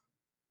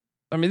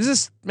 I mean, does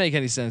this make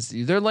any sense to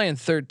you? They're laying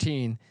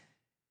 13.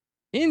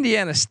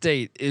 Indiana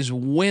State is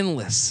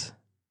winless,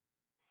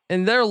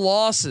 and their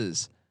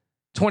losses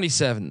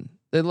 27.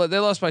 They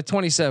lost by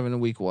 27 in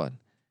week 1.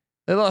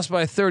 They lost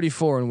by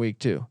 34 in week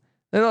 2.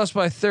 They lost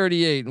by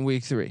 38 in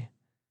week 3.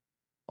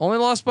 Only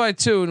lost by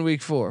 2 in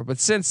week 4. But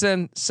since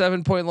then,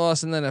 7-point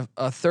loss and then a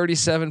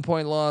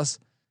 37-point loss.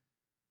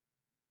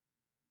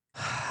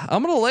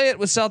 I'm gonna lay it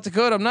with South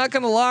Dakota. I'm not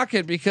gonna lock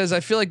it because I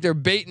feel like they're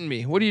baiting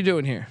me. What are you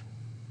doing here?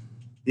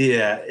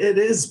 Yeah, it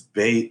is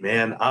bait,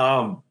 man.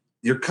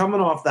 You're coming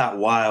off that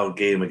wild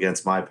game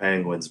against my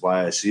Penguins,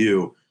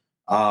 YSU,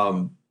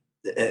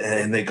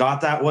 and they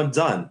got that one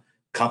done.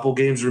 Couple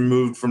games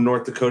removed from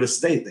North Dakota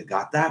State, they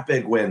got that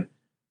big win.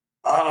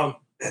 And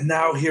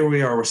now here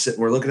we are.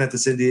 We're looking at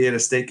this Indiana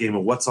State game,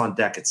 and what's on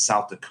deck? It's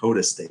South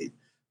Dakota State,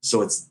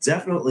 so it's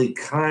definitely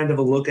kind of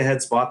a look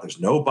ahead spot.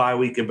 There's no bye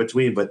week in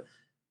between, but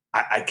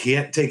I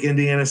can't take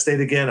Indiana State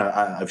again.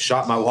 I've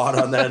shot my wad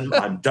on them.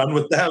 I'm done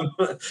with them.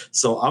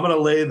 So I'm going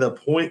to lay the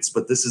points,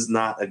 but this is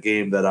not a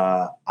game that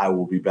I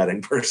will be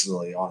betting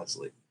personally,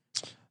 honestly.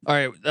 All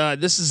right.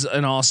 This is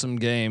an awesome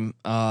game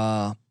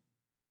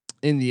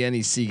in the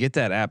NEC. Get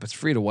that app. It's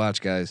free to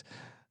watch, guys.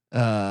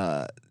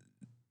 In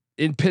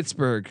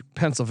Pittsburgh,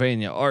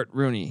 Pennsylvania, Art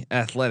Rooney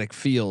Athletic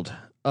Field.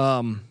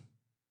 First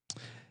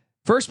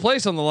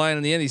place on the line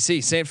in the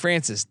NEC, St.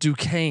 Francis,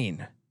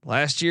 Duquesne.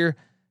 Last year,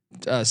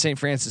 St.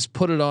 Francis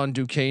put it on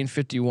Duquesne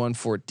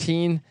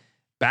 51-14.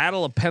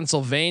 Battle of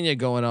Pennsylvania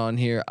going on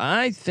here.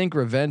 I think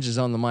revenge is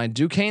on the mind.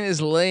 Duquesne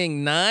is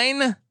laying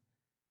 9.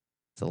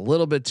 It's a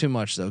little bit too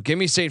much though. Give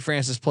me St.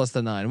 Francis plus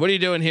the 9. What are you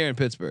doing here in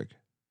Pittsburgh?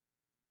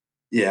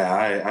 Yeah,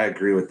 I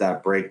agree with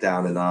that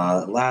breakdown. And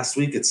last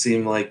week it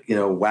seemed like,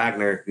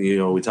 Wagner,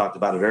 we talked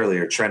about it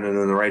earlier, trending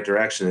in the right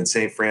direction, and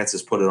St.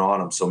 Francis put it on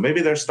them. So maybe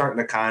they're starting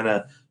to kind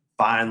of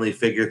finally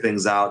figure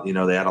things out. They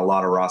had a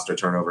lot of roster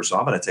turnover, so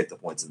I'm going to take the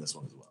points in this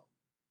one as well.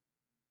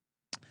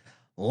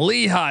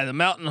 Lehigh, the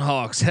Mountain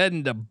Hawks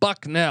heading to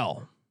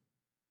Bucknell.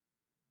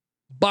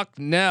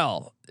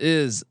 Bucknell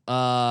is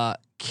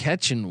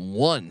catching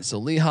 1. So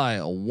Lehigh,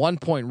 a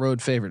 1-point road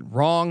favorite.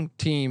 Wrong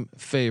team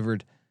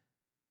favored.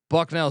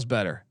 Bucknell's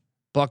better.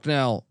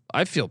 Bucknell,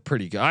 I feel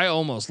pretty good. I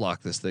almost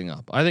locked this thing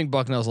up. I think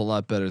Bucknell's a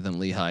lot better than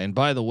Lehigh. And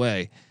by the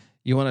way,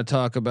 you want to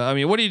talk about,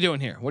 what are you doing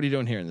here? What are you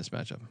doing here in this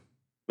matchup?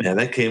 Man,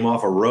 that came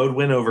off a road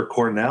win over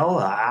Cornell.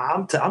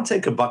 I'm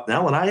taking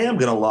Bucknell, and I am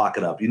going to lock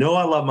it up. I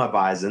love my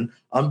Bison.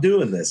 I'm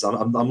doing this.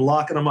 I'm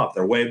locking them up.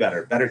 They're way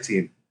better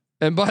team.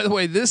 And by the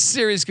way, this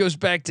series goes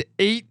back to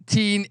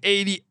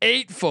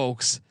 1888,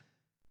 folks.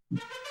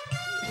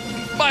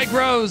 Mike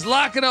Rose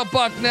locking up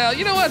Bucknell.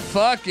 You know what?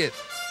 Fuck it.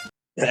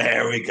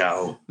 There we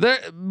go.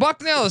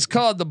 Bucknell is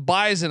called the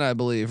Bison, I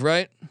believe,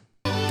 right?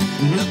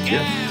 Mm-hmm. Look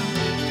out,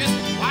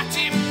 just watch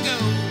him go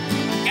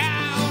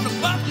down to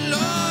Buffalo.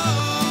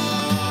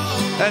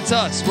 That's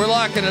us. We're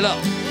locking it up.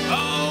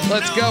 Oh,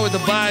 Let's go with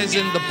the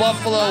Bison, the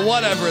Buffalo,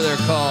 whatever they're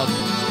called.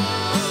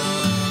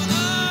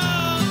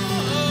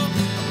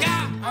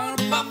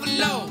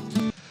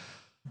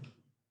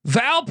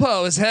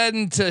 Valpo is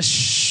heading to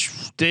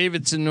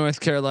Davidson, North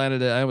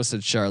Carolina. I almost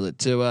said Charlotte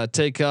to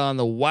take on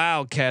the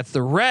Wildcats,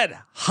 the red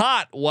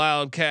hot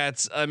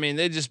Wildcats.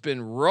 They just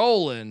been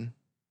rolling.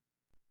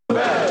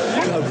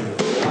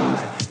 W-I-L-D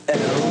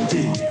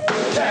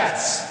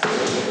Cats.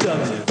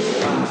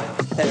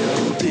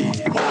 W-I-L-D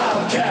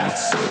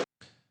Wildcats.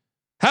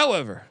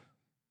 However,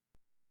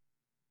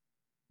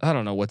 I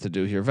don't know what to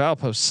do here.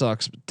 Valpo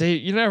sucks. But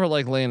you never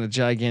like laying a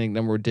gigantic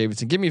number with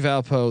Davidson. Give me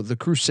Valpo, the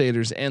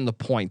Crusaders, and the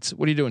points.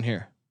 What are you doing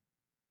here?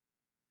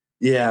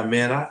 Yeah,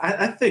 man,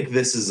 I think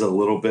this is a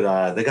little bit.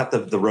 They got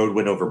the road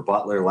win over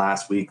Butler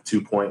last week,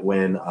 2-point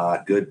win.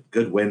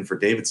 Good win for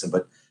Davidson.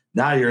 But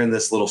now you're in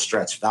this little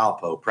stretch: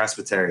 Valpo,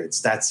 Presbyterian,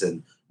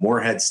 Stetson,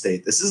 Morehead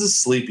State. This is a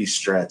sleepy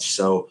stretch.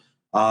 So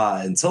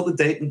until the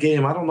Dayton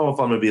game, I don't know if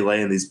I'm going to be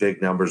laying these big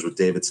numbers with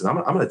Davidson.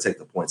 I'm going to take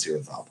the points here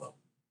with Valpo.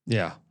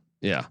 Yeah.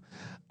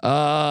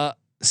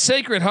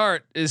 Sacred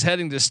Heart is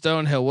heading to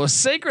Stonehill. Well,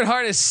 Sacred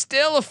Heart is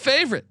still a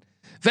favorite.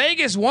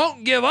 Vegas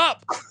won't give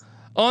up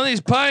on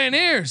these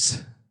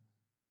Pioneers.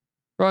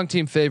 Wrong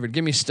team favorite.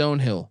 Give me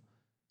Stonehill.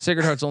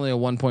 Sacred Heart's only a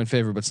 1-point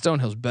favorite, but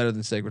Stonehill's better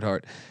than Sacred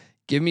Heart.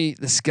 Give me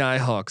the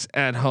Skyhawks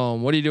at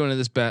home. What are you doing in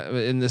this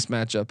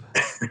matchup?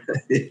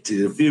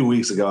 Dude, a few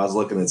weeks ago, I was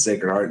looking at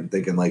Sacred Heart and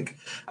thinking, like,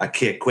 I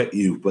can't quit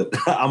you, but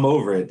I'm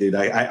over it, dude.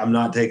 I'm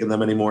not taking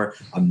them anymore.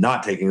 I'm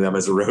not taking them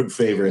as a road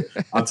favorite.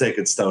 I'm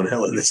taking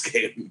Stonehill in this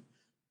game.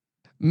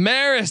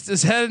 Marist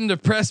is heading to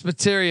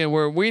Presbyterian,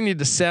 where we need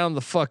to sound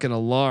the fucking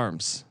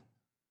alarms.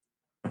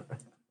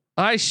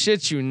 I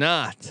shit you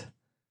not.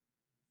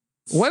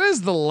 When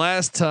is the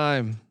last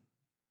time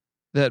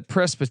that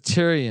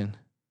Presbyterian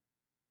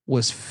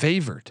was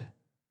favored?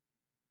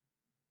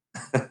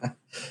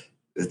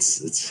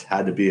 It's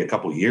had to be a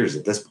couple years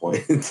at this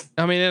point.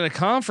 I mean, in a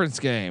conference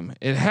game,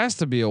 it has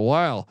to be a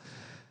while.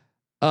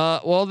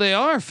 Well, they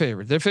are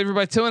favored. They're favored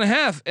by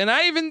 2.5, and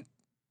I'm going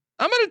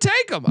to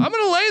take them. I'm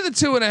going to lay the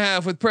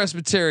 2.5 with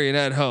Presbyterian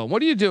at home.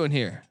 What are you doing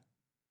here?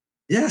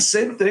 Yeah,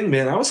 same thing,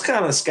 man. I was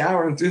kind of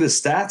scouring through the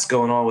stats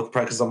going on with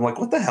Prep because I'm like,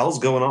 what the hell's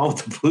going on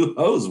with the Blue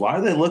Hose? Why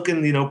are they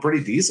looking,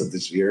 pretty decent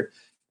this year?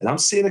 And I'm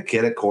seeing a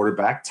kid at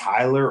quarterback,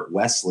 Tyler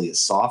Wesley, a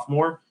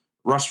sophomore,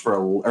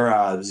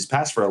 he's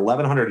passed for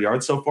 1,100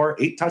 yards so far,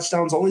 8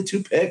 touchdowns, only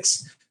 2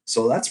 picks.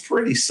 So that's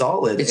pretty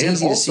solid. It's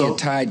easy to see a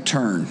tide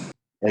turn.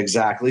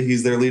 Exactly.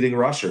 He's their leading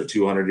rusher,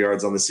 200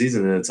 yards on the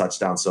season and a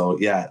touchdown. So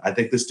yeah, I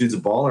think this dude's a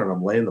baller, and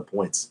I'm laying the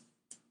points.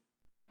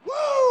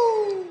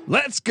 Woo!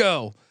 Let's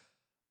go.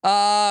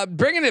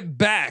 Bringing it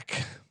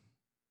back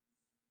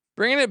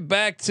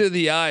to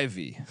the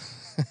Ivy.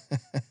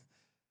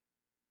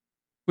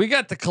 We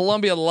got the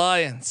Columbia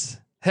Lions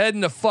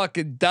heading to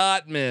fucking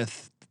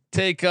Dartmouth,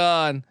 take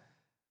on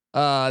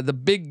the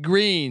Big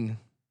Green.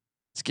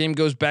 This game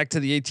goes back to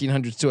the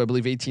 1800s too. I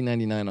believe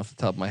 1899 off the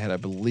top of my head. I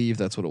believe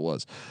that's what it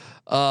was.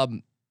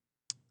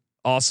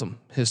 Awesome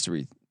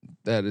history.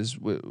 That is,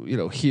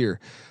 here.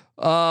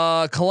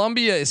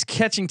 Columbia is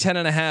catching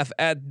 10.5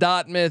 at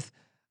Dartmouth.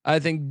 I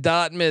think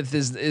Dartmouth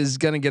is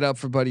going to get up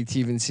for Buddy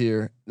Stevens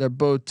here. They're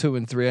both 2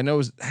 and 3. I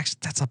know actually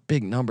that's a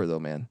big number though,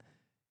 man.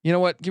 You know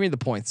what? Give me the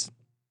points.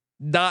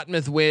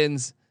 Dartmouth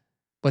wins,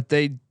 but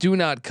they do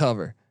not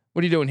cover.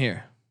 What are you doing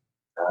here?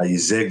 You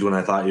zigged when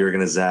I thought you were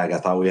going to zag. I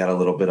thought we had a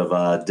little bit of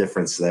a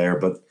difference there,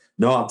 but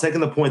no, I'm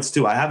taking the points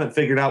too. I haven't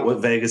figured out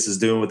what Vegas is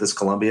doing with this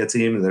Columbia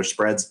team and their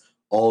spreads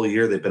all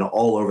year. They've been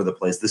all over the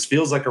place. This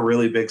feels like a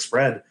really big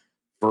spread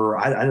for,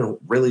 I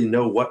don't really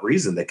know what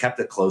reason. They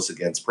kept it close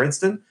against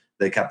Princeton.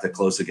 They kept it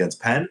close against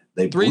Penn.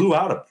 They blew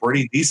out a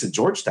pretty decent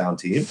Georgetown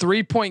team.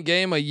 3-point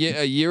game a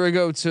year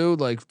ago too.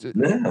 Like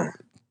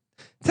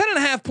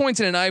 10.5 points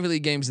in an Ivy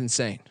League game is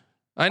insane.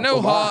 I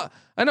know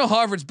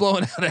Harvard's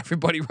blowing out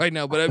everybody right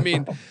now, but I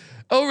mean,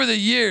 over the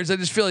years, I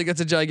just feel like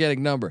that's a gigantic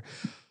number.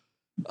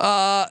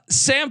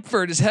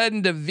 Samford is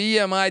heading to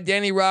VMI.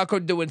 Danny Rocco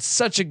doing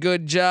such a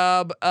good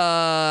job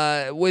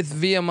with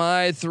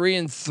VMI 3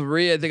 and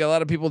 3. I think a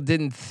lot of people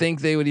didn't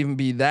think they would even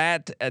be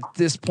that at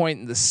this point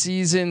in the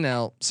season.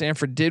 Now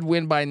Samford did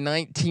win by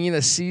 19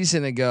 a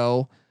season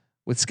ago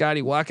with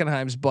Scotty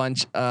Wackenheim's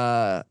bunch,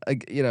 at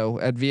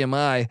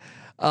VMI.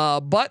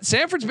 But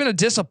Samford's been a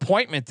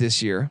disappointment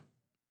this year.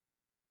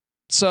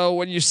 So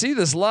when you see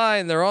this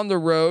line, they're on the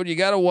road. You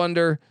got to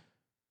wonder,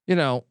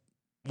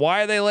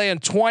 why are they laying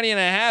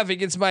 20.5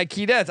 against my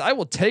Keydets? I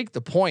will take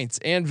the points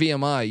and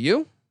VMI.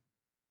 You?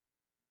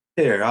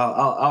 Here,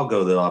 I'll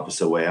go the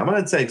opposite way. I'm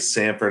going to take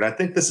Samford. I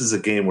think this is a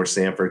game where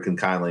Samford can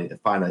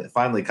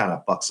finally kind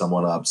of fuck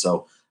someone up.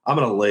 So I'm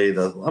going to lay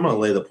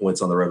the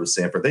points on the road with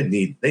Samford.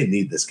 They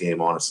need this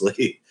game,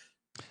 honestly.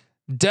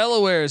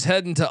 Delaware is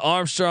heading to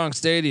Armstrong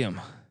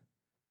Stadium,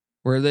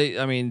 where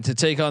to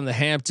take on the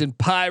Hampton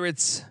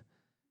Pirates,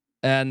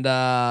 and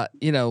last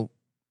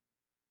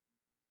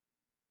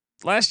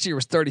year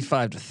was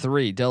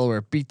 35-3.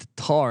 Delaware beat the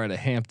tar out of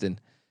Hampton.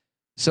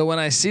 So when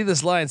I see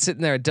this line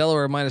sitting there at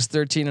Delaware minus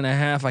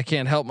 13.5, I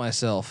can't help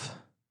myself.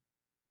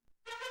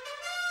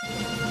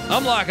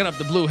 I'm locking up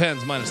the Blue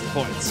Hens minus the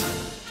points.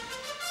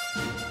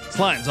 This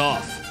line's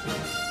off.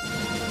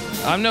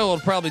 I know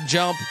it'll probably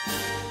jump.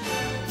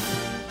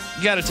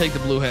 You got to take the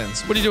Blue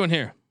Hens. What are you doing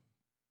here?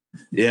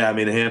 Yeah, I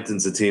mean,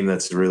 Hampton's a team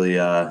that's really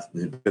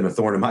been a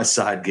thorn in my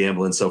side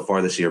gambling so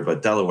far this year,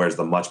 but Delaware's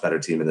the much better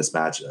team in this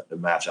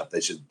matchup.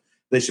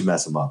 They should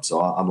mess them up.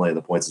 So I'm laying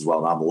the points as well,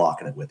 and I'm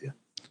locking it with you.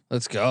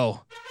 Let's go.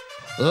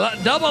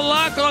 Double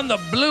lock on the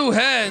Blue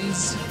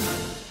Hens.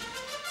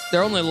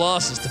 Their only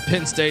loss is to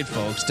Penn State,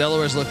 folks.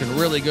 Delaware's looking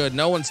really good.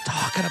 No one's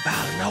talking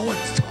about it. No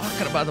one's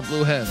talking about the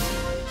Blue Hens.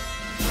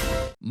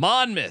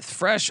 Monmouth,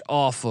 fresh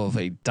off of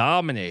a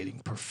dominating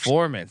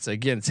performance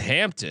against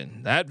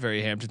Hampton, that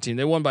very Hampton team.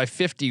 They won by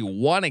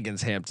 51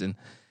 against Hampton.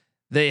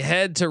 They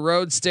head to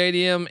Rhodes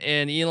Stadium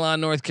in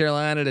Elon, North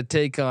Carolina to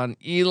take on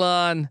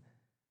Elon.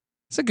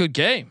 It's a good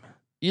game.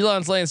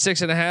 Elon's laying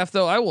 6.5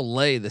 though. I will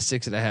lay the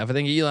 6.5. I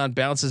think Elon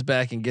bounces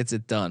back and gets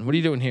it done. What are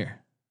you doing here?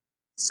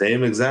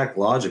 Same exact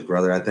logic,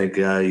 brother. I think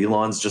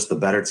Elon's just the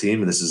better team,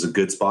 and this is a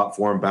good spot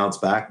for him. Bounce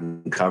back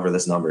and cover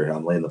this number.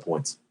 I'm laying the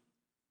points.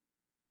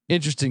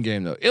 Interesting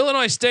game though.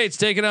 Illinois State's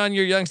taking on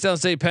your Youngstown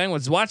State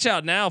Penguins. Watch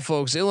out now,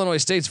 folks. Illinois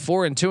State's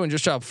 4-2 and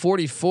just dropped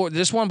 44.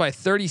 Just won by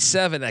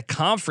 37 a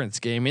conference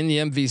game in the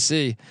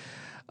MVC.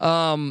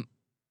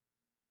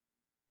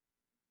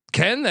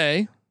 Can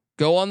they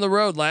go on the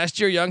road? Last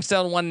year,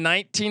 Youngstown won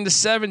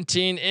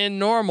 19-17 in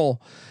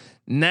normal.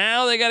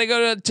 Now they got to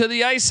go to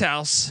the ice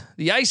house,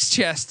 the ice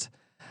chest.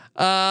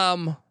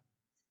 Youngstown's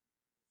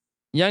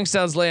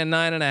laying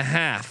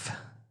 9.5.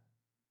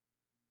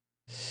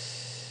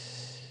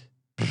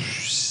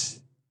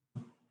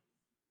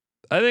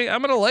 I think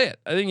I'm gonna lay it.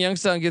 I think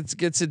Youngstown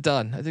gets it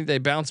done. I think they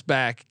bounce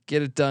back,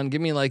 get it done.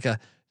 Give me like a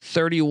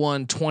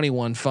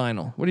 31-21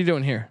 final. What are you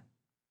doing here?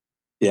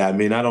 Yeah, I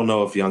mean, I don't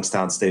know if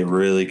Youngstown State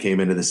really came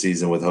into the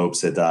season with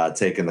hopes at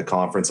taking the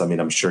conference. I mean,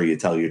 I'm sure you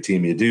tell your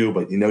team you do,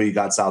 but you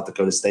got South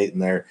Dakota State in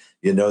there.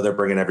 They're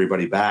bringing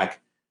everybody back.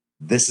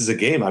 This is a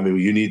game. I mean,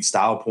 you need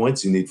style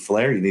points, you need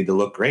flair, you need to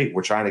look great.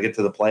 We're trying to get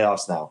to the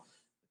playoffs now.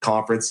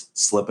 Conference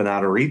slipping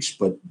out of reach,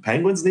 but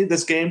Penguins need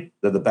this game.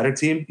 They're the better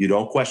team. You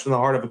don't question the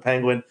heart of a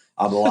Penguin.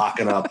 I'm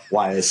locking up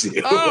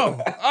YSU.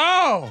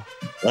 Oh,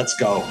 let's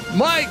go.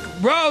 Mike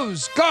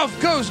Rose,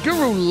 Gulf Coast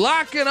Guru,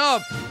 locking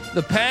up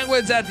the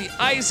Penguins at the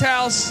Ice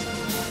House.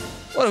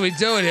 What are we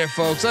doing here,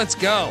 folks? Let's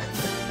go.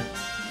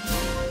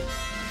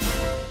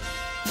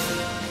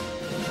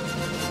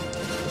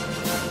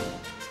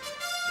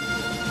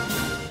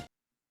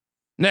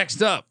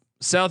 Next up,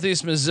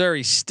 Southeast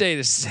Missouri State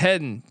is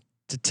heading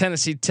to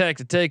Tennessee Tech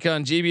to take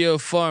on GBO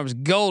Farms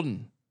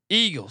Golden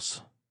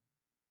Eagles.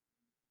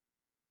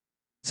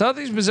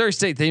 Southeast Missouri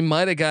State, they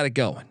might have got it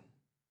going,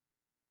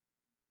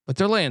 but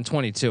they're laying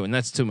 22, and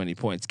that's too many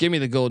points. Give me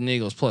the Golden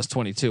Eagles plus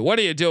 22. What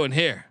are you doing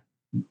here?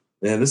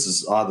 Man, this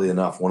is oddly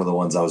enough one of the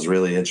ones I was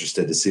really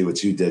interested to see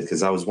what you did,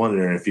 because I was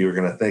wondering if you were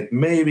going to think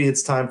maybe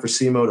it's time for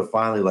SEMO to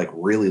finally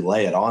really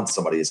lay it on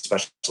somebody,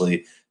 especially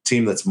a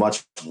team that's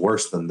much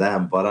worse than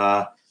them.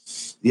 But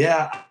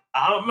yeah,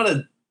 I'm going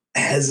to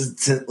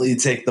hesitantly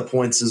take the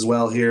points as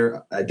well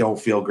here. I don't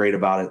feel great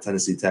about it.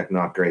 Tennessee Tech,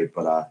 not great,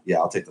 but yeah,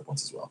 I'll take the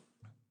points as well.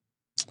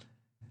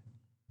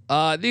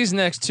 These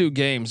next two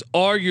games,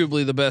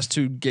 arguably the best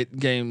two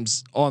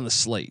games on the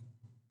slate.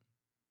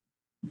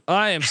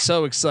 I am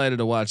so excited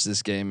to watch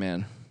this game,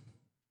 man.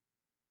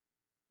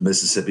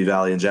 Mississippi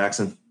Valley and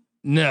Jackson.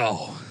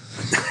 No.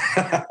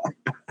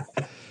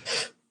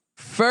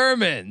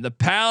 Furman, the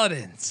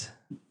Paladins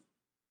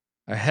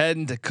are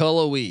heading to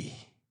Cullowhee.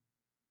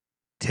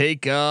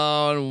 Take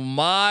on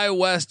my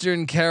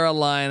Western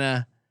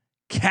Carolina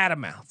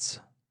Catamounts.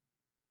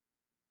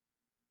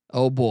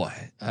 Oh boy.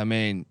 I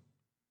mean,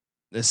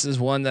 this is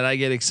one that I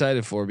get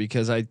excited for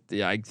because I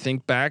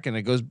think back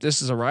and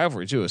this is a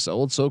rivalry too. It's an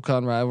old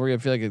SoCon rivalry. I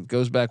feel like it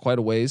goes back quite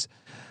a ways.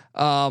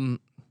 I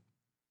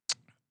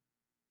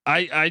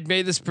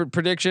made this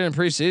prediction in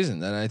preseason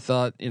that I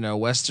thought,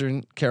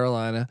 Western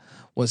Carolina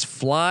was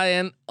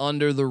flying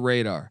under the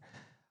radar.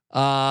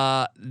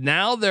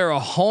 Now they're a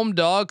home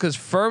dog because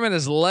Furman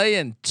is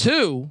laying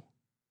 2.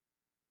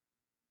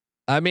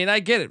 I mean, I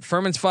get it.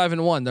 Furman's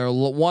 5-1. Their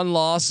one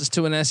loss is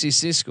to an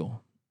SEC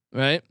school,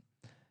 right?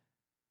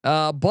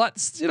 But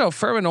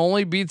Furman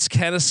only beats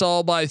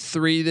Kennesaw by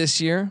 3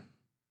 this year.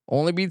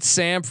 Only beats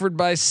Samford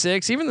by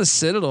 6. Even the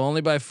Citadel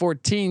only by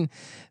 14.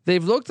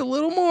 They've looked a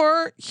little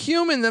more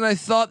human than I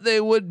thought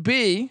they would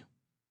be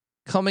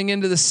coming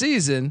into the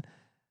season.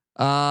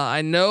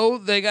 I know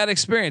they got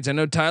experience. I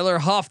know Tyler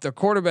Huff, their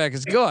quarterback,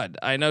 is good.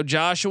 I know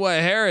Joshua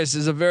Harris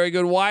is a very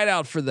good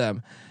wideout for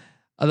them.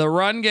 The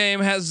run game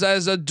has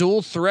a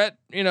dual threat.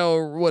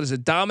 What is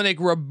it? Dominic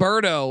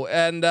Roberto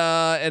and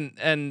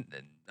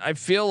I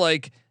feel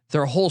like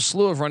their whole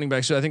slew of running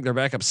backs. So I think their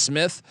backup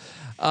Smith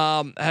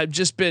have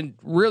just been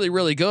really,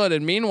 really good.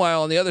 And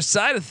meanwhile, on the other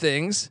side of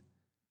things,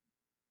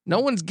 no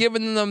one's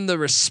giving them the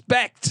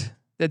respect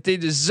that they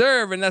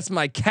deserve, and that's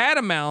my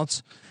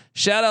Catamounts.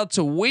 Shout out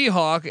to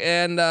Weehawk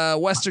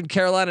and Western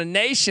Carolina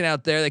Nation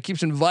out there that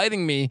keeps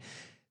inviting me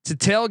to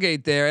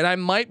tailgate there, and I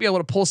might be able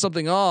to pull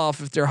something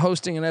off if they're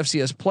hosting an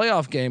FCS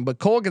playoff game. But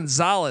Cole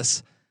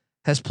Gonzalez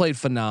has played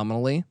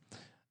phenomenally.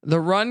 The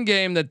run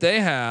game that they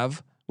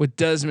have with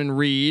Desmond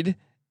Reed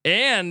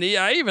and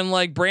I even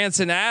like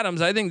Branson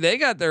Adams. I think they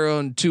got their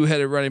own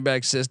 2-headed running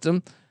back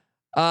system.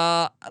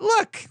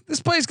 Look,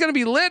 this play's going to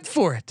be lit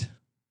for it.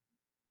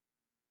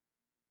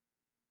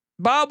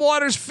 Bob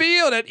Waters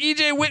Field at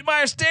EJ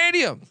Whitmire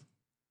Stadium.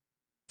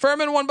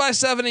 Furman won by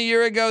 7 a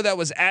year ago. That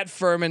was at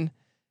Furman.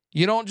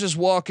 You don't just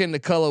walk into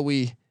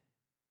Cullowhee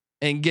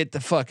and get the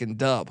fucking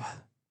dub.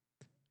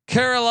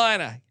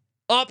 Carolina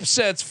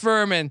upsets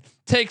Furman,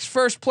 takes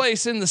first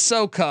place in the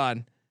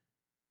SoCon,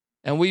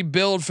 and we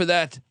build for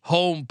that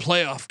home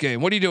playoff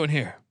game. What are you doing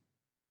here?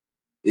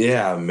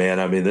 Yeah, man.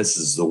 I mean, this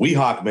is the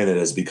Weehawk Minute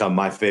has become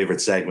my favorite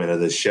segment of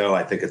this show.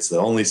 I think it's the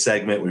only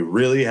segment we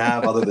really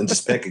have other than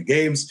just picking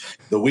games.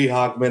 The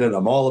Weehawk Minute,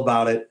 I'm all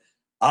about it.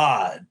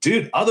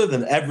 Dude, other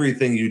than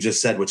everything you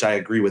just said, which I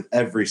agree with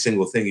every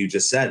single thing you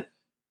just said,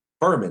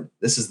 Furman,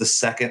 this is the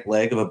second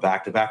leg of a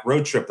back-to-back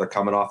road trip. They're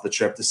coming off the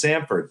trip to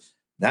Sanford.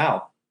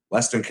 Now,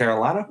 Western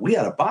Carolina, we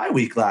had a bye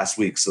week last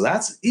week, so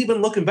that's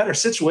even looking better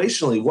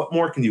situationally. What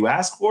more can you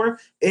ask for?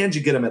 And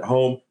you get them at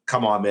home.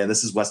 Come on, man.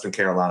 This is Western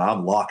Carolina.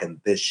 I'm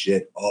locking this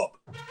shit up.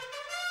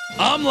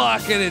 I'm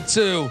locking it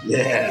too.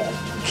 Yeah.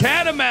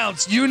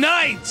 Catamounts,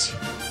 unite.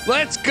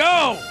 Let's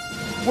go.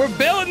 We're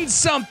building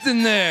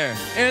something there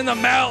in the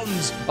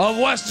mountains of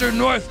Western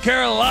North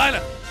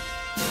Carolina.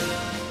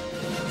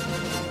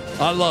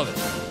 I love it.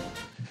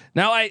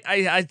 Now,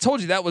 I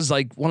told you that was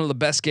like one of the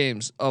best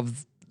games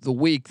of the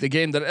week. The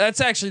game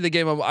that's actually the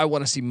game I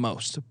want to see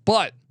most.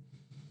 But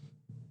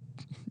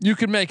you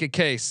could make a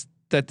case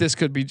that this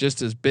could be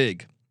just as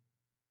big.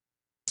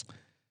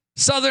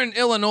 Southern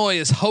Illinois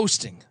is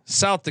hosting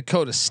South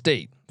Dakota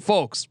State.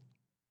 Folks,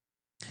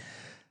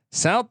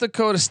 South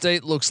Dakota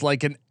State looks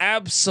like an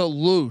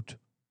absolute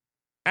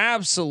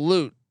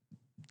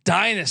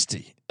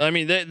dynasty. I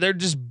mean, they're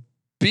just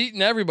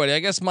beating everybody. I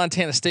guess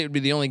Montana State would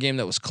be the only game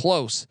that was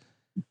close.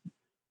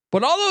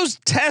 But all those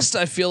tests,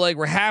 I feel like,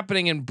 were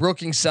happening in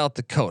Brookings, South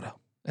Dakota.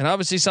 And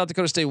obviously South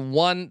Dakota State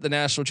won the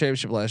national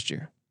championship last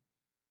year.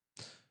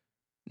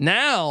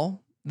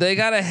 Now they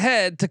got to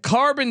head to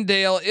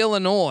Carbondale,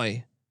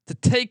 Illinois to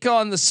take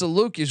on the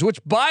Salukis, which,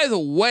 by the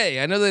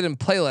way, I know they didn't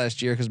play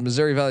last year because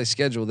Missouri Valley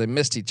schedule, they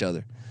missed each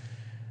other.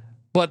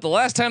 But the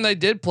last time they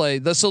did play,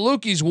 the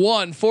Salukis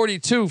won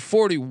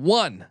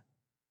 42-41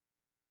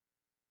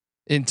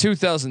 in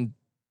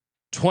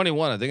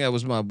 2021. I think that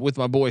was with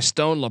my boy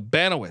Stone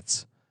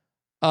Labanowitz.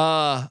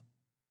 I'm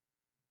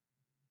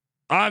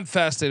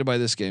fascinated by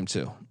this game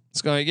too.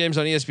 It's going games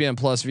on ESPN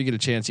Plus. If you get a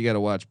chance, you got to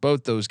watch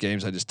both those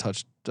games I just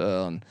touched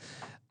on.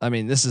 I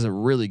mean, this is a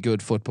really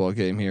good football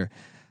game here.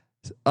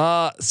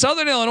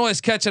 Southern Illinois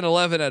is catching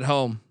 11 at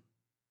home.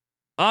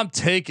 I'm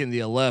taking the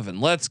 11.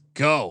 Let's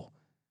go.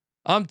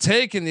 I'm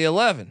taking the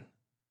 11.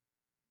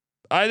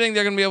 I think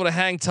they're going to be able to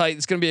hang tight.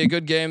 It's going to be a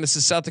good game. This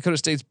is South Dakota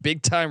State's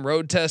big time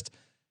road test.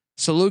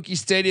 Saluki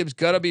Stadium's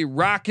got to be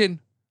rocking.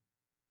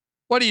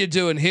 What are you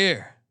doing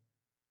here,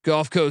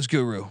 Golf Coast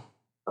Guru?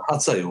 I'll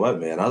tell you what,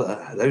 man.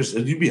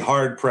 You'd be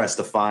hard pressed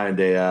to find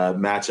a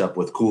matchup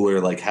with cooler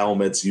like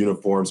helmets,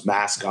 uniforms,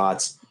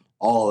 mascots,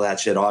 all of that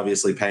shit.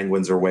 Obviously,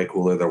 Penguins are way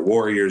cooler. They're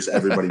Warriors.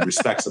 Everybody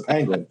respects the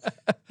Penguin,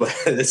 but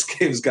this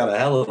game's got a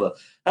hell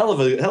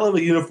of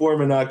a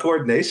uniform and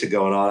coordination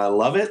going on. I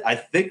love it. I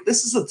think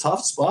this is a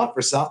tough spot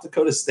for South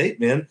Dakota State,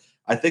 man.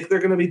 I think they're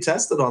going to be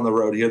tested on the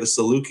road here. The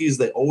Salukis,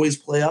 they always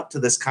play up to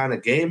this kind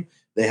of game.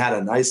 They had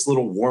a nice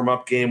little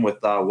warm-up game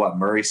with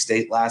Murray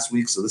State last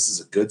week, so this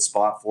is a good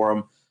spot for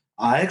them.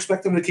 I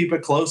expect them to keep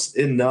it close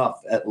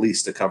enough, at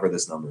least, to cover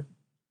this number.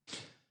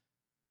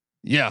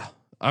 Yeah,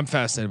 I'm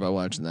fascinated by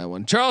watching that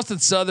one. Charleston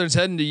Southern's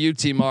heading to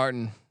UT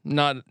Martin.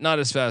 Not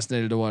as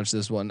fascinated to watch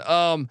this one.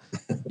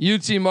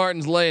 UT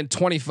Martin's laying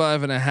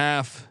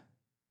 25.5.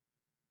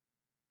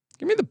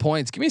 Give me the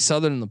points. Give me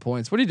Southern and the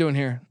points. What are you doing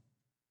here?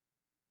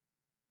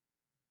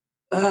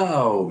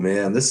 Oh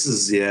man, this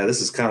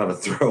is kind of a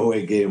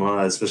throwaway game,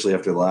 huh? Especially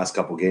after the last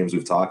couple games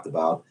we've talked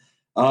about.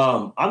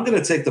 I'm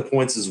going to take the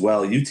points as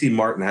well. UT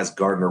Martin has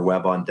Gardner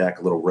Webb on deck,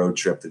 a little road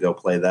trip to go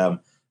play them,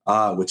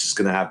 which is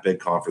going to have big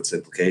conference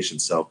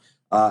implications. So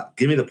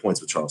give me the points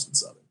with Charleston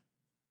Southern.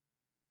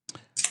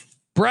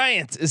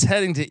 Bryant is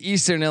heading to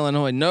Eastern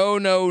Illinois.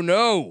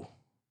 No.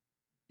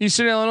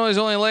 Eastern Illinois is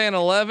only laying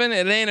 11.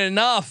 It ain't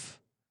enough.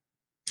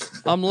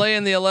 I'm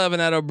laying the 11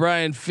 at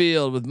O'Brien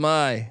Field with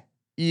my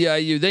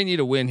EIU. They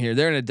need a win here.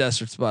 They're in a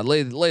desperate spot.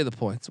 Lay the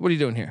points. What are you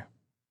doing here?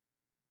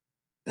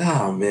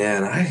 Oh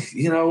man,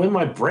 in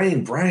my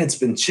brain, Bryant's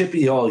been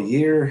chippy all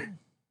year,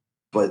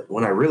 but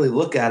when I really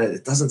look at it,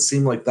 it doesn't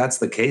seem like that's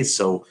the case.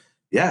 So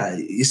yeah,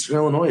 Eastern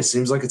Illinois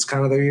seems like it's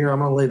kind of their year. I'm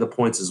going to lay the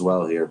points as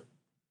well here.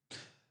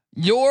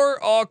 Your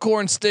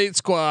Alcorn State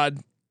squad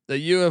that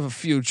you have a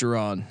future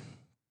on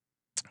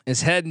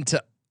is heading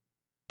to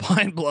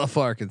Pine Bluff,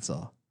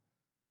 Arkansas.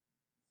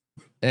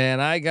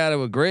 And I got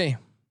to agree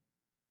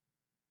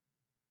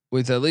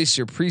with at least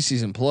your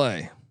preseason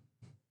play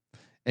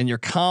and your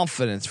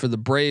confidence for the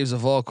Braves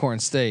of Alcorn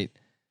State.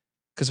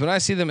 Because when I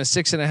see them as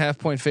 6.5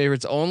 point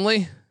favorites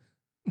only,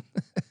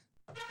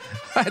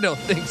 I don't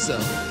think so.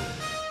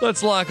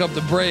 Let's lock up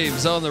the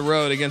Braves on the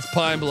road against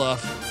Pine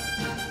Bluff.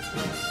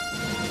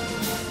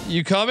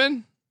 You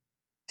coming?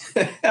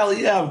 Hell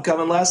yeah, I'm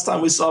coming. Last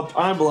time we saw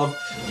Pine Bluff,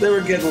 they were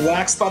getting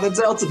waxed by the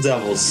Delta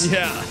Devils.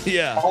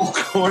 Yeah.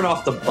 Alcorn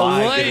off the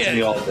bye. Lay it.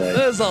 Me all day.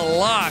 There's a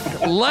lock.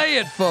 Lay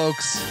it,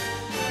 folks.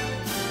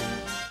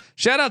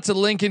 Shout out to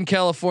Lincoln,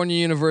 California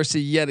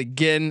University yet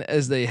again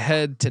as they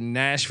head to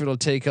Nashville to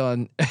take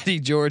on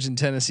Eddie George and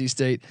Tennessee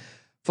State.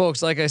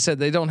 Folks, like I said,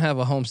 they don't have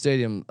a home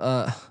stadium.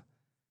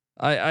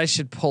 I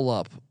should pull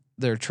up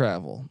their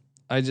travel.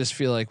 I just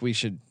feel like we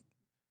should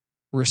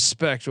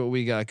respect what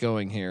we got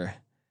going here.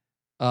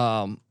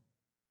 I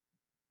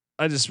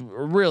just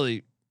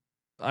really,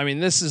 I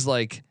mean, this is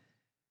like,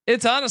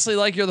 it's honestly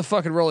like you're the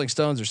fucking Rolling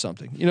Stones or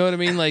something. You know what I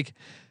mean? Like,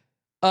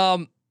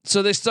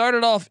 so they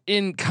started off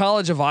in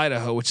College of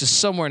Idaho, which is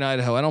somewhere in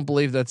Idaho. I don't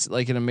believe that's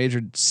like in a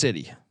major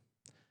city.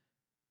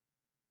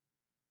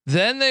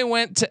 Then they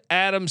went to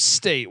Adams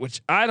State,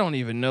 which I don't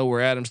even know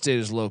where Adams State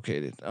is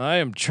located. I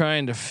am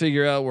trying to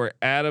figure out where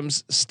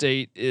Adams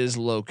State is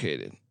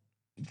located,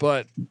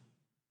 but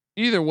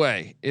either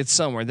way, it's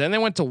somewhere. Then they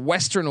went to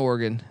Western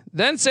Oregon,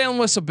 then San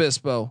Luis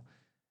Obispo,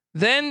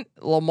 then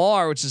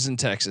Lamar, which is in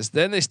Texas.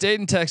 Then they stayed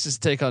in Texas to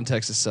take on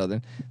Texas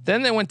Southern.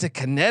 Then they went to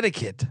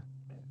Connecticut.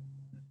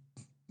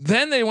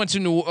 Then they went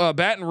to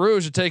Baton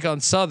Rouge to take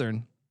on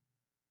Southern.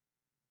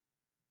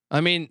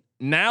 I mean,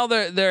 now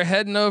they're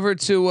heading over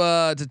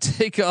to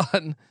take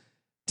on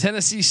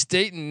Tennessee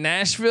State in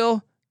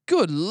Nashville.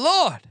 Good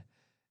Lord.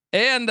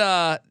 And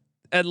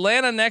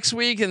Atlanta next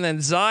week, and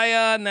then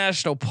Zion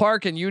National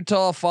Park in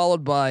Utah,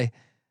 followed by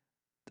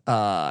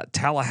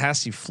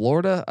Tallahassee,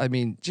 Florida. I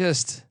mean,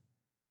 just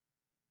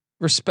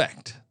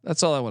respect.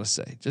 That's all I want to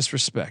say. Just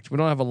respect. We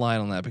don't have a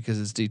line on that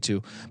because it's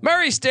D2.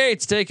 Murray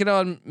State's taking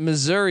on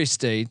Missouri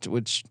State,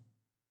 which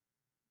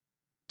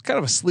is kind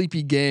of a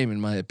sleepy game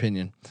in my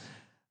opinion.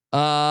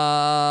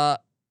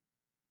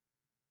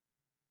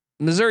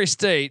 Missouri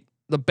State,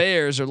 the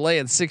Bears are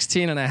laying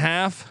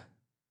 16.5.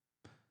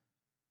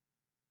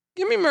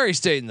 Give me Murray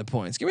State in the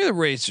points. Give me the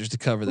Racers to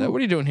cover that. What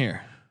are you doing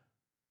here?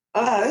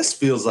 This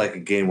feels like a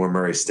game where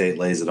Murray State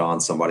lays it on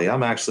somebody.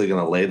 I'm actually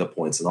going to lay the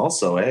points. And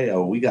also, hey,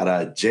 we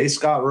got J.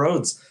 Scott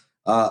Rhodes,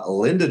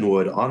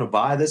 Lindenwood on a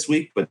bye this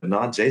week, but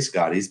not J.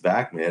 Scott. He's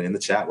back, man, in the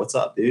chat. What's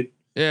up, dude?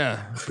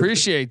 Yeah,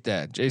 appreciate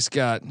that, J.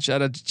 Scott.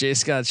 Shout out to J.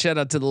 Scott. Shout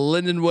out to the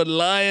Lindenwood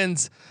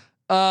Lions,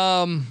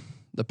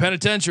 the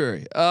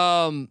penitentiary.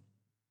 I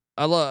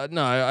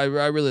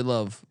really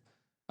love.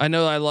 I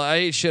know I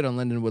ate shit on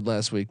Lindenwood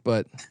last week,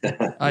 but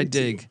I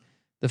dig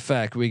the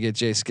fact we get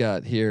J.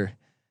 Scott here.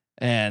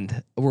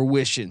 And we're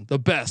wishing the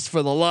best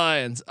for the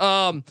Lions.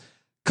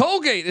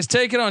 Colgate is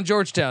taking on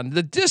Georgetown.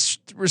 The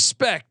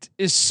disrespect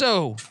is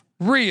so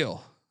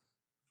real.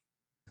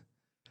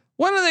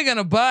 When are they going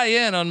to buy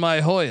in on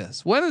my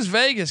Hoyas? When is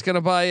Vegas going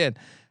to buy in?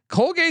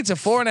 Colgate's a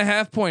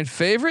 4.5 point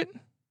favorite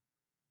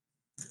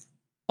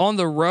on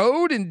the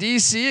road in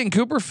DC and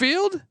Cooper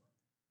Field.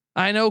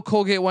 I know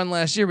Colgate won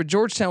last year, but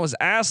Georgetown was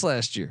ass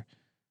last year.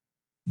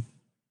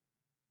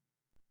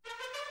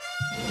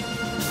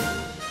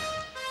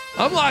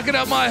 I'm locking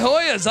up my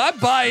Hoyas. I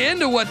buy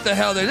into what the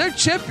hell they're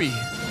chippy.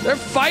 They're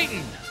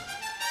fighting.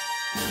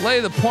 Lay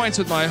the points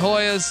with my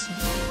Hoyas.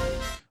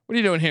 What are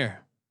you doing here?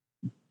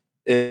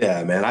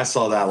 Yeah, man. I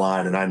saw that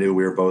line and I knew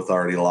we were both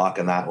already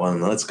locking that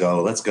one. Let's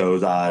go,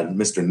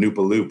 Mr.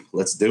 Noopaloop.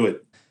 Let's do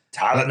it.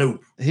 Tyler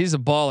Noop. He's a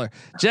baller.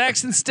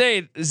 Jackson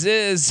State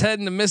is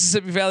heading to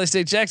Mississippi Valley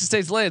State. Jackson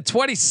State's laying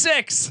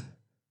 26.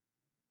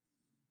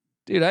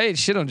 Dude, I ate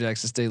shit on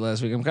Jackson State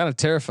last week. I'm kind of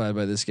terrified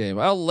by this game.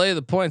 I'll lay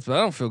the points, but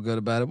I don't feel good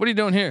about it. What are you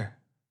doing here?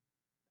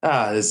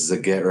 This is a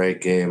get right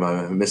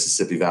game.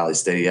 Mississippi Valley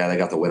State. Yeah, they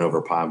got the win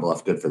over Pine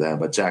Bluff. Good for them.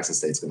 But Jackson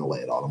State's going to lay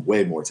it on them.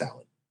 Way more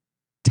talent.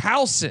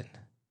 Towson.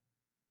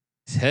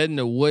 He's heading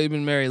to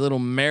William & Mary. Little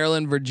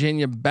Maryland,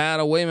 Virginia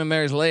battle. William &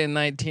 Mary's laying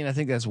 19. I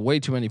think that's way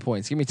too many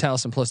points. Give me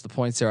Towson plus the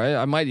points there.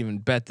 I might even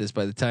bet this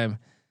by the time.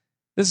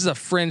 This is a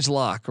fringe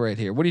lock right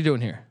here. What are you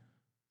doing here?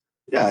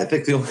 Yeah, I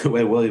think the only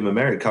way William &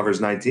 Mary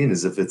covers 19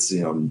 is if it's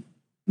 19-0,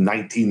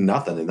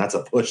 and that's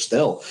a push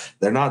still.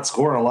 They're not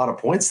scoring a lot of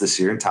points this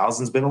year, and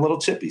Towson's been a little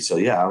chippy. So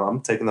yeah,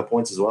 I'm taking the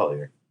points as well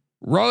here.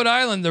 Rhode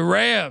Island, the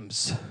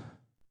Rams.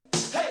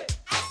 Hey,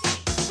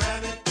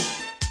 ram it.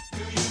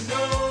 Do you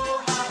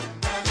know how to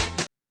ram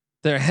it?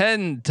 They're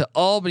heading to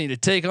Albany to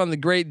take on the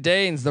Great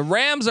Danes. The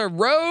Rams are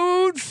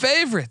road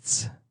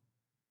favorites.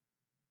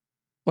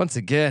 Once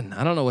again,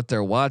 I don't know what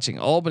they're watching.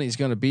 Albany's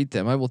going to beat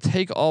them. I will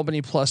take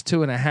Albany plus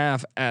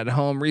 2.5 at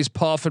home. Reese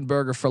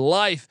Poffenberger for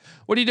life.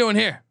 What are you doing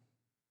here?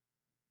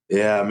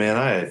 Yeah, man,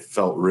 I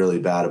felt really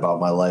bad about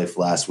my life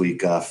last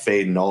week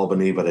fading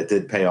Albany, but it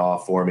did pay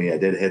off for me. I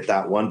did hit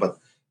that one, but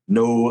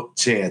no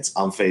chance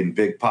I'm fading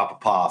Big Papa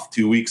Poff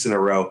 2 weeks in a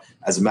row.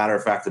 As a matter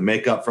of fact, to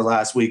make up for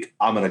last week,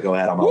 I'm going to go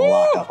ahead. I'm going to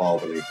lock up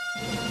Albany.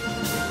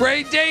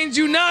 Great Danes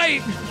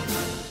unite.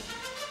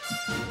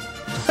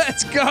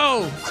 Let's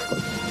go.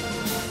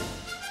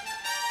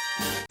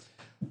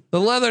 The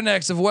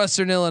Leathernecks of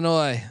Western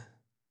Illinois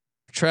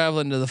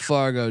traveling to the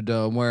Fargo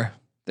Dome, where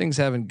things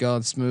haven't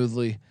gone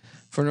smoothly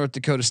for North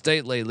Dakota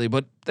State lately,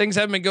 but things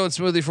haven't been going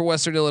smoothly for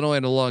Western Illinois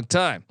in a long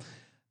time.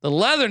 The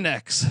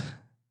Leathernecks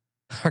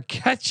are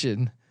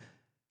catching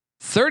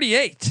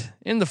 38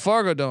 in the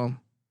Fargo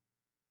Dome.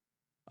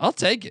 I'll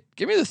take it.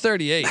 Give me the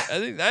 38. I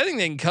think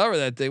they can cover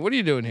that thing. What are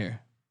you doing here?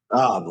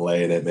 I'm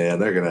laying it, man.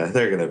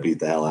 They're gonna beat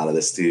the hell out of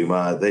this team.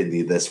 They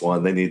need this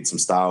one. They need some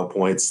style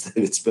points.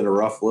 It's been a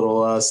rough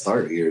little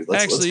start here.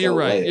 Actually, you're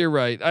right. You're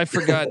right. I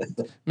forgot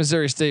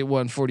Missouri State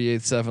won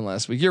 48-7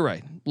 last week. You're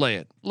right. Lay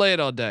it. Lay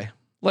it all day.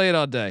 Lay it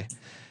all day.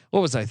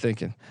 What was I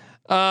thinking?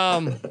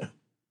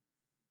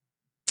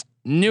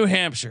 New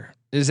Hampshire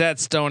is at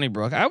Stony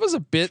Brook. I was a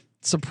bit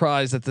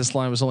surprised that this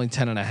line was only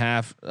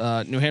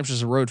 10.5. New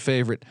Hampshire's a road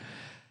favorite.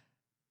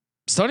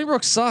 Stony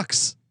Brook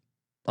sucks.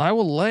 I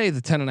will lay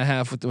the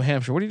 10.5 with New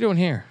Hampshire. What are you doing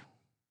here?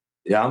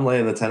 Yeah, I'm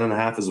laying the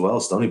 10.5 as well.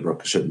 Stony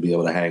Brook shouldn't be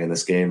able to hang in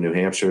this game. New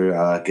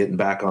Hampshire getting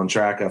back on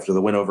track after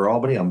the win over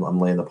Albany. I'm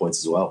laying the points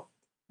as well.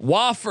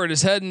 Wofford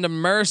is heading to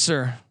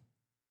Mercer.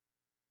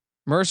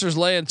 Mercer's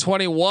laying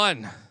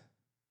 21.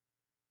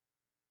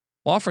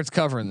 Wofford's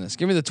covering this.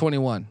 Give me the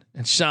 21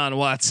 and Sean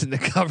Watson to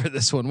cover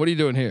this one. What are you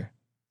doing here?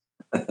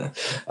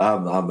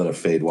 I'm going to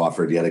fade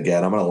Wofford yet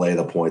again. I'm going to lay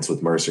the points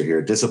with Mercer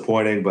here.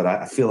 Disappointing, but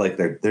I feel like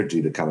they're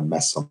due to kind of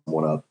mess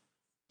someone up.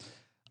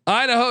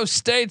 Idaho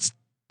State's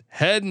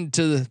heading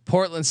to the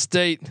Portland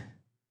State.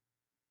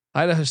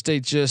 Idaho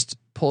State just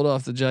pulled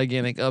off the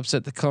gigantic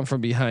upset to come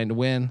from behind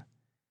win.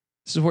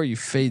 This is where you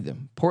fade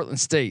them. Portland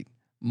State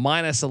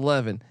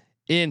 -11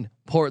 in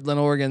Portland,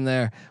 Oregon.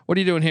 There. What are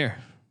you doing here?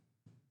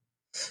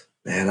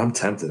 Man, I'm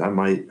tempted.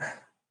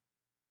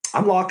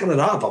 I'm locking it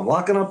up. I'm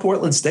locking up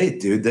Portland State,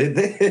 dude.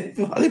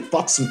 They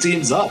fuck some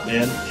teams up,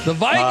 man. The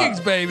Vikings,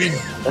 baby.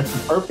 That's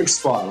the perfect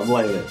spot. I'm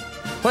laying it.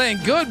 Playing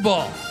good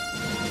ball.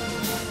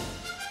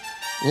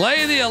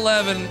 Lay the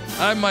 11.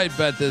 I might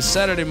bet this.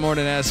 Saturday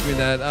morning asked me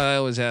that. I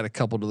always had a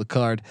couple to the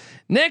card.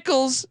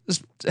 Nichols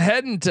is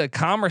heading to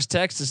Commerce,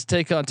 Texas to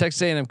take on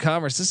Texas A&M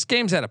Commerce. This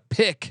game's had a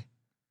pick.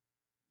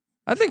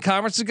 I think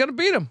Commerce is going to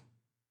beat them.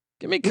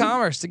 Give me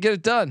Commerce to get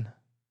it done.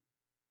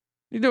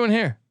 What are you doing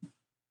here?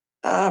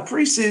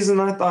 Preseason,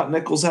 I thought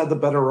Nichols had the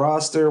better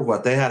roster.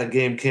 They had a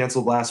game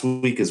canceled last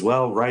week as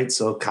well, right?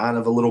 So kind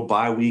of a little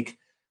bye week.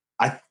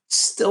 I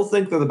still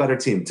think they're the better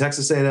team.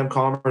 Texas A&M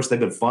Commerce, they've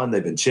been fun.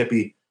 They've been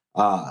chippy,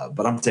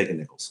 but I'm taking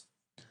Nichols.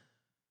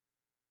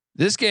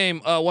 This game,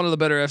 one of the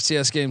better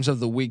FCS games of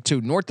the week too.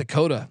 North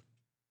Dakota,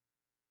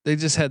 they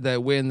just had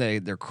that win.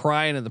 They're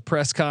crying in the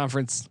press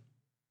conference.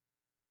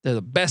 They're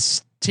the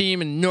best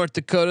team in North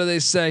Dakota, they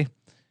say.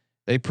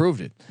 They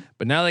proved it,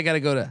 but now they got to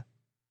go to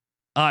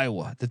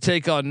Iowa to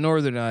take on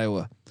Northern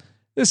Iowa.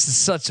 This is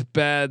such a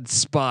bad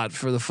spot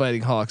for the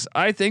Fighting Hawks.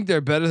 I think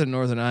they're better than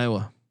Northern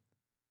Iowa,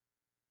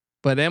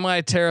 but am I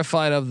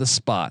terrified of the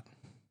spot?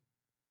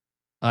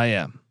 I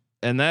am.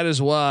 And that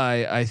is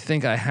why I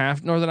think I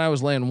have Northern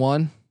Iowa's laying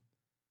 1.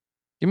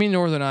 Give me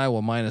Northern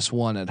Iowa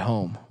 -1 at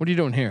home. What are you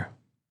doing here?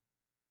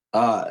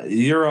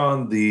 You're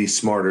on the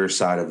smarter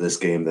side of this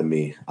game than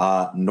me.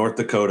 North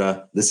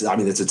Dakota, it's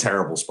a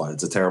terrible spot.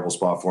 It's a terrible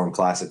spot for them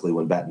classically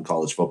when betting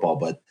college football,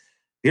 but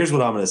here's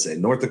what I'm going to say.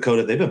 North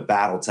Dakota, they've been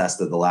battle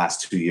tested the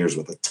last 2 years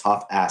with a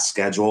tough ass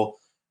schedule.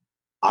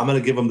 I'm going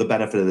to give them the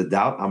benefit of the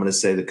doubt. I'm going to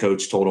say the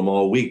coach told them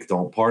all week,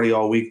 don't party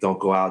all week. Don't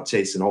go out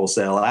chasing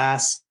wholesale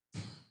ass.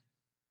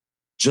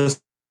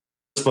 Just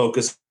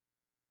focus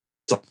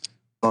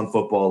on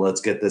football.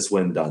 Let's get this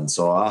win done.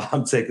 So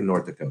I'm taking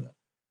North Dakota.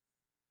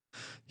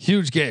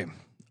 Huge game.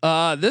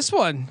 This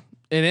one,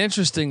 an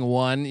interesting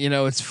one. You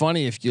know, it's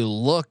funny if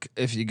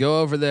you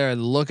go over there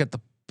and look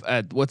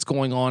at what's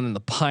going on in the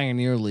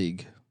Pioneer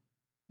League,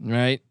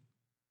 right?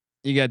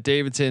 You got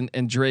Davidson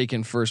and Drake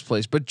in first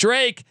place, but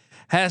Drake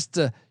has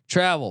to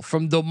travel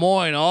from Des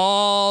Moines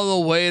all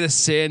the way to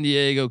San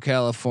Diego,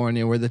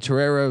 California, where the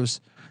Toreros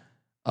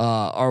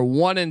are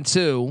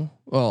 1-2.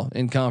 Well,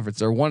 in conference,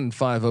 they're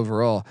 1-5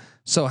 overall.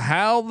 So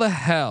how the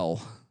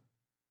hell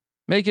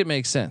make it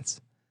make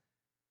sense?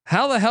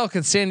 How the hell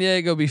can San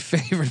Diego be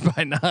favored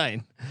by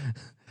 9?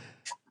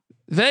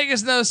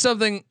 Vegas knows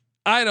something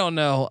I don't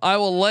know. I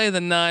will lay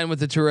the 9 with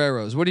the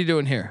Toreros. What are you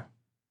doing here?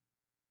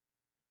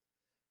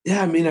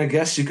 Yeah, I mean, I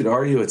guess you could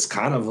argue it's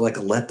kind of like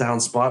a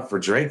letdown spot for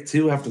Drake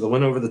too after the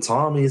win over the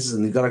Tommies,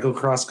 and you got to go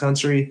cross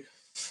country.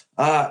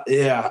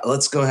 Yeah,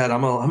 let's go ahead.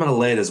 I'm gonna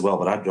lay it as well,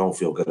 but I don't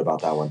feel good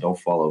about that one. Don't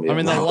follow me. I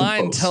mean, the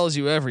line tells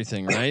you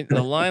everything, right?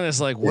 The line is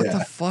like, what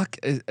the fuck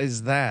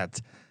is that?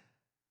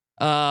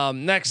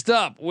 Next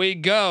up, we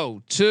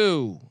go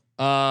to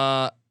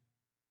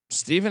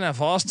Stephen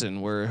F.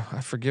 Austin, where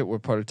I forget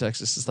what part of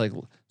Texas.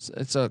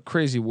 It's a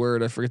crazy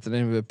word. I forget the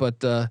name of it, but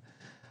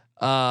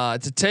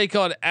to take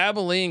on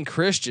Abilene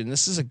Christian.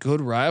 This is a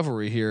good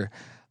rivalry here.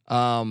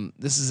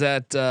 This is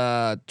at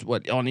on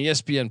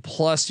ESPN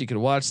Plus. You can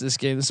watch this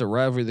game. This is a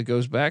rivalry that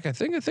goes back, I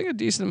think a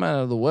decent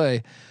amount of the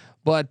way,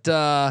 but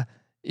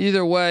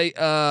either way,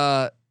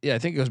 I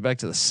think it goes back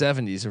to the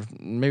 70s or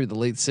maybe the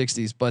late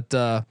 60s,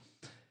 but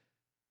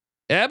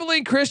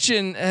Abilene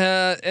Christian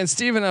and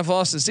Stephen F.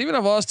 Austin. Stephen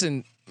F.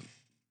 Austin,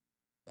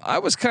 I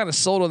was kind of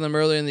sold on them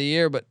earlier in the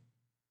year, but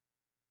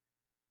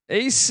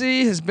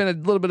AC has been a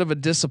little bit of a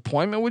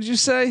disappointment. Would you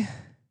say?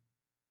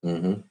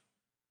 Mm-hmm.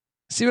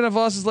 Stephen F.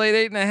 Austin's laid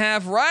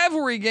 8.5.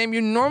 Rivalry game.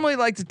 You normally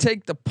like to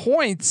take the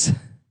points,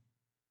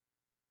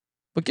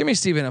 but give me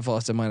Stephen F.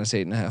 Austin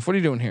 -8.5. What are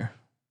you doing here?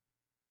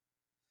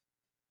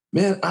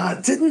 Man,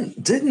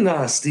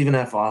 didn't Stephen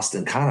F.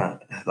 Austin kind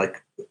of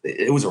like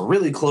it was a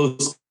really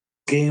close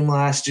game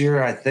last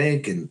year, I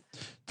think, and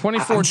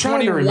 24-21. I'm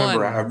trying to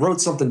remember. I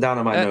wrote something down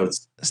in my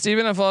notes.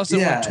 Stephen F. Austin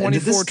won 24-21.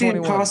 Did this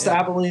game cost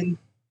Abilene?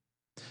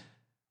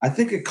 I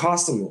think it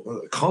cost them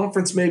a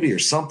conference maybe or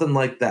something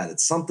like that.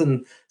 It's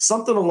something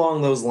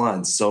along those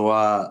lines. So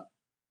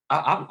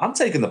I'm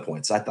taking the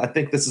points. I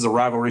think this is a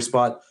rivalry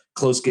spot.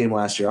 Close game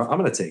last year. I'm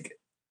going to take it.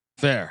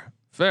 Fair.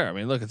 I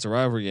mean, look, it's a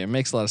rivalry game. It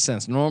makes a lot of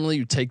sense. Normally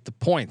you take the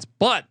points,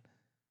 but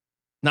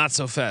not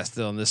so fast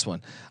on this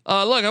one.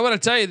 Look, I want to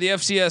tell you the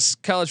FCS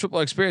college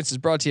football experience is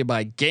brought to you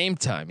by Game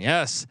Time.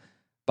 Yes.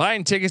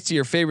 Buying tickets to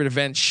your favorite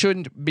event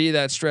shouldn't be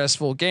that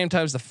stressful. Game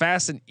Time is the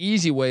fast and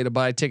easy way to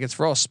buy tickets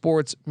for all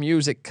sports,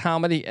 music,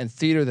 comedy, and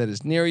theater that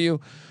is near you.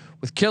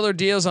 With killer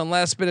deals on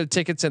last minute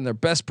tickets and their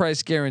best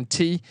price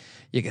guarantee,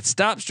 you can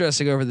stop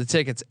stressing over the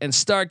tickets and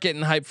start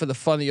getting hyped for the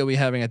fun that you'll be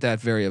having at that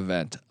very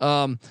event.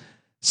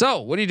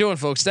 So what are you doing,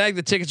 folks? Snag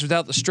the tickets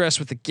without the stress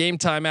with the Game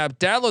Time app.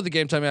 Download the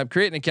Game Time app,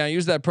 create an account,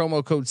 use that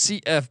promo code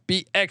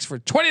CFBX for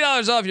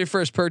 $20 off your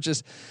first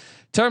purchase.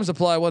 Terms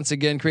apply. Once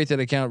again, create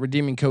that account,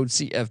 redeeming code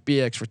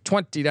CFBX for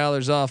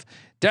 $20 off.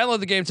 Download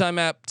the Game Time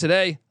app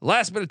today.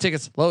 Last minute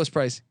tickets, lowest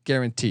price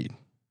guaranteed.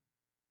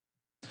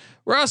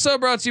 We're also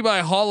brought to you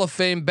by Hall of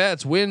Fame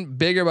Bets. Win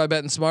bigger by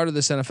betting smarter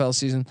this NFL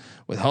season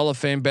with Hall of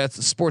Fame Bets,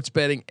 the sports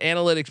betting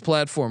analytics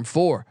platform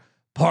for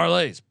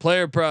parlays,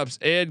 player props,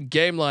 and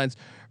game lines.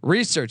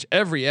 Research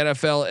every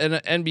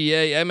NFL,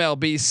 NBA,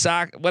 MLB,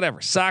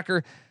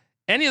 soccer,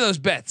 any of those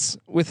bets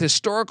with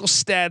historical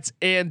stats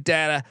and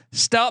data.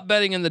 Stop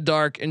betting in the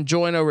dark and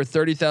join over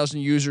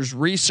 30,000 users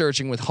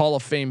researching with Hall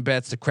of Fame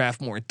Bets to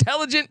craft more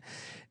intelligent,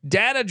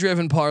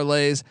 data-driven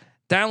parlays.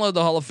 Download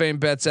the Hall of Fame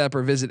Bets app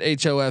or visit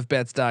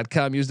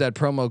hofbets.com. Use that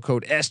promo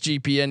code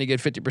SGPN to get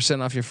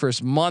 50% off your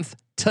first month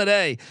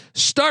today.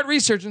 Start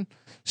researching,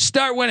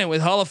 start winning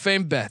with Hall of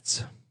Fame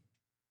Bets.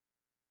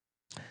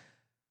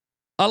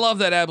 I love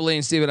that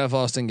Abilene Stephen F.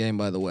 Austin game,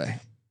 by the way.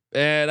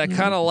 And I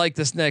kind of like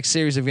this next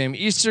series of games.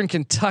 Eastern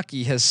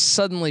Kentucky has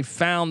suddenly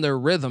found their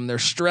rhythm, their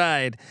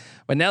stride,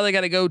 but now they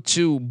got to go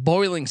to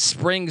Boiling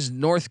Springs,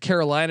 North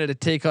Carolina to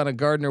take on a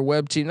Gardner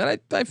Webb team that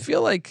I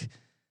feel like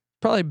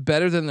probably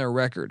better than their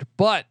record,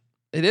 but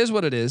it is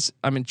what it is.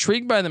 I'm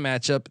intrigued by the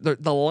matchup.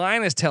 The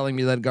line is telling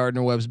me that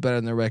Gardner Webb's better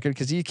than their record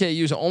because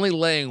EKU is only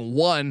laying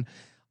 1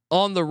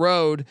 on the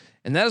road.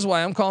 And that is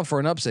why I'm calling for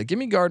an upset. Give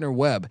me Gardner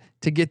Webb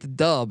to get the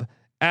dub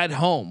at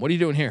home. What are you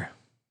doing here?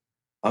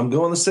 I'm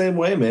going the same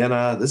way, man.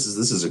 This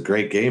is a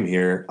great game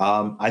here.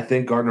 I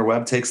think Gardner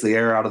Webb takes the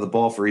air out of the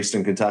ball for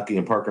Eastern Kentucky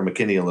and Parker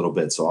McKinney a little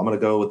bit. So I'm going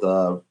to go with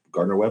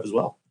Gardner Webb as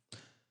well.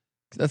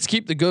 Let's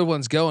keep the good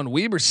ones going.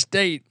 Weber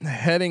State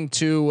heading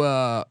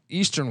to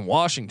Eastern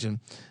Washington.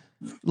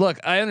 Look,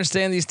 I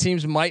understand these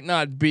teams might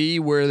not be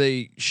where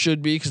they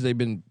should be because they've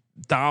been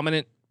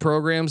dominant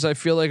programs, I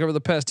feel like, over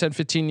the past 10,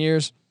 15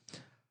 years.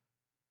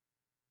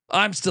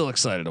 I'm still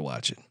excited to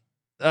watch it.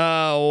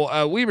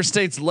 Weber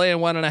State's laying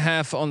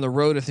 1.5 on the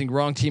road. I think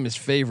wrong team is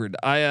favored.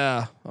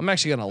 I'm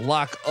actually going to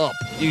lock up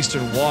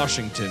Eastern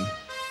Washington.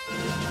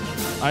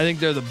 I think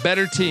they're the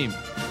better team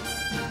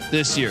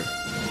this year.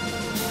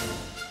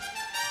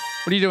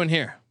 What are you doing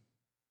here?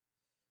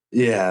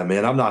 Yeah,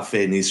 man, I'm not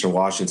fading Eastern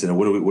Washington.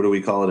 What do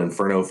we call it?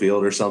 Inferno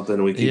Field or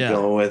something? We keep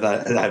going with.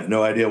 I have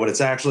no idea what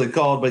it's actually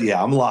called, but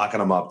yeah, I'm locking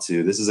them up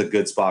too. This is a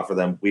good spot for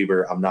them.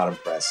 Weber, I'm not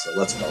impressed, so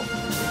let's go.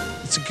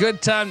 It's a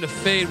good time to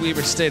fade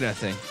Weber State, I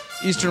think.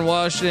 Eastern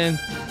Washington,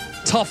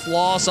 tough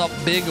loss up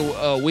big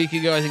a week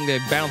ago. I think they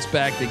bounce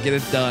back. They get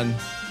it done.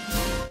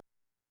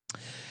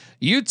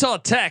 Utah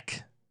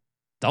Tech,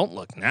 don't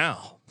look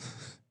now.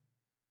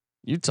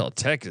 Utah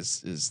Tech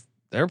is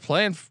they're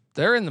playing.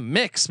 They're in the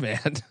mix,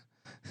 man.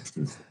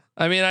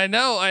 I mean, I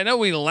know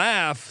we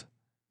laugh,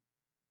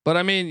 but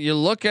I mean, you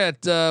look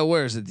at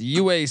where is it? The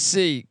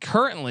UAC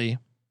currently.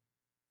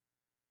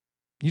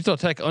 Utah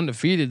Tech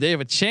undefeated. They have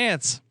a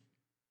chance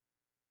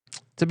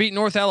to beat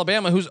North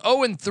Alabama, who's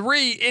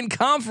 0-3 in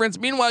conference.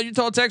 Meanwhile,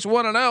 Utah Tech's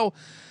 1-0.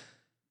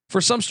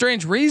 For some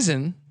strange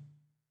reason,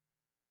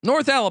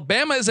 North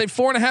Alabama is a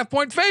 4.5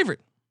 point favorite.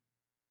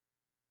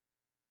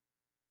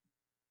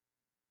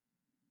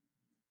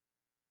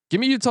 Give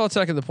me Utah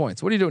Tech at the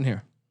points. What are you doing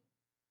here?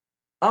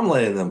 I'm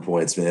laying them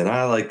points, man.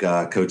 I like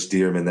Coach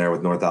Dearman there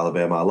with North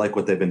Alabama. I like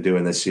what they've been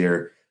doing this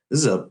year. This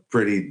is a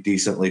pretty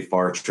decently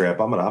far trip.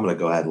 I'm gonna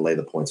go ahead and lay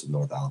the points with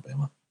North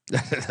Alabama.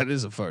 That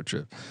is a far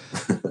trip.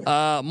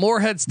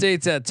 Morehead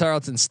State's at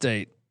Tarleton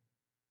State.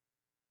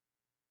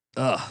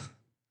 I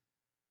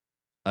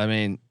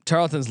mean,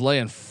 Tarleton's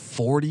laying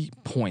 40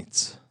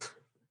 points.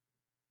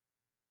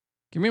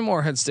 Give me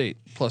Morehead State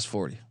plus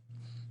 40.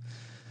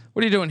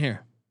 What are you doing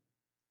here?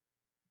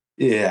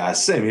 Yeah,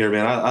 same here,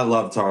 man. I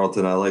love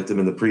Tarleton. I liked them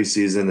in the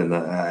preseason,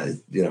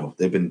 and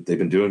they've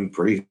been doing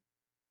pretty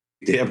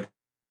damn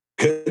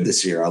good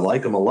this year. I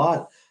like them a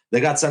lot.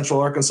 They got Central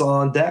Arkansas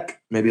on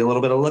deck. Maybe a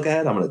little bit of look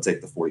ahead. I'm going to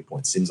take the 40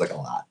 points. Seems like a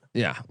lot.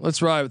 Yeah,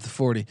 let's ride with the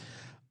 40.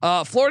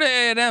 Florida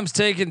A&M's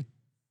taking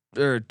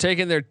their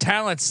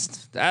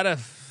talents out of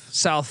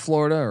South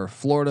Florida or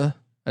Florida,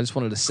 I just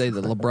wanted to say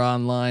the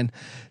LeBron line.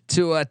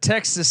 To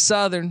Texas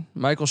Southern,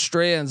 Michael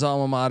Strahan's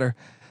alma mater.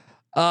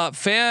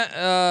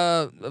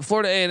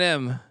 Florida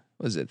A&M,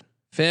 was it?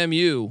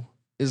 FAMU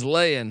is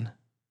laying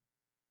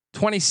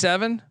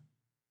 27.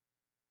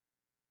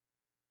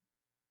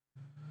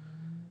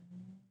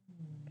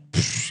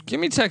 Give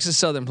me Texas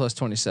Southern plus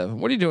 27.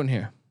 What are you doing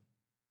here?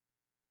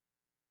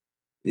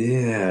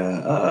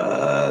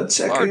 Yeah,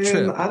 check Far in.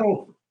 trip.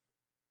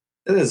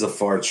 It is a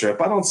far trip.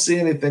 I don't see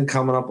anything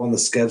coming up on the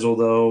schedule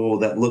though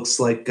that looks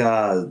like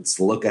it's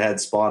a look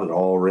ahead spot at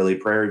all. Really,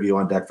 Prairie View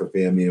on deck for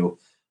FAMU.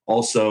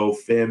 Also,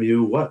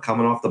 FAMU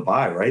coming off the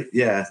bye, right?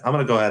 Yeah, I'm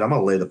gonna go ahead. I'm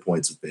gonna lay the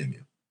points with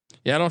FAMU.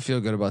 Yeah, I don't feel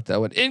good about that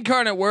one.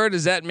 Incarnate Word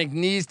is at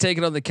McNeese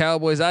taking on the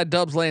Cowboys.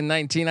 Dubs laying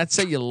 19. I'd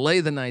say you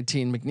lay the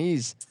 19.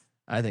 McNeese,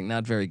 I think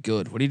not very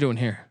good. What are you doing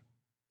here?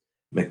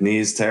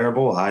 McNeese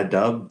terrible.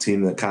 Dub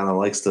team that kind of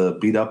likes to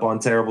beat up on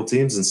terrible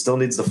teams and still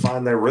needs to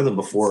find their rhythm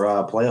before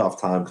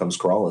playoff time comes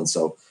crawling.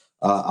 So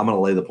I'm going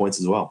to lay the points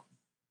as well.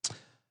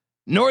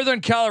 Northern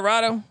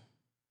Colorado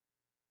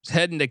is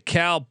heading to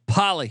Cal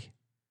Poly.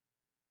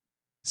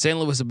 San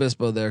Luis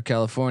Obispo there,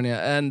 California.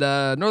 And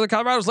Northern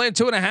Colorado's laying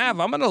 2.5.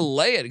 I'm going to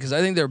lay it because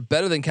I think they're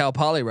better than Cal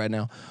Poly right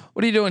now.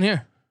 What are you doing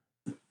here?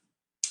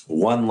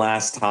 One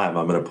last time,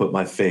 I'm going to put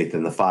my faith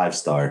in the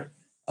 5-star.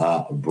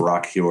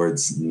 Brock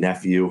Hjord's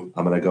nephew.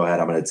 I'm going to go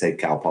ahead. I'm going to take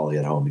Cal Poly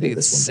at home. I think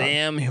it's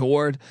Sam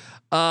Hjord.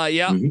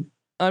 Yeah. Mm-hmm.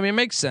 I mean, it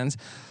makes sense.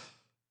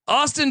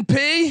 Austin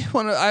P.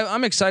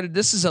 I'm excited.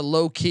 This is a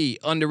low key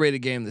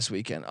underrated game this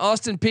weekend.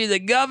 Austin P. The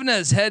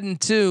Governors heading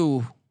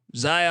to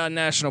Zion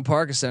National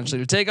Park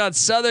essentially to take on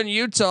Southern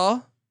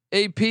Utah.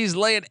 AP's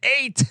laying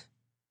 8.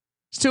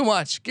 It's too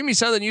much. Give me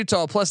Southern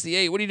Utah plus the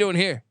 8. What are you doing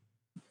here?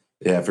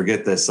 Yeah,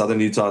 forget this. Southern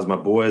Utah is my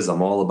boys.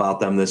 I'm all about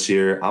them this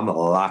year. I'm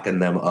locking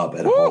them up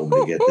at home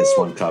to get this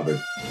one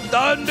covered.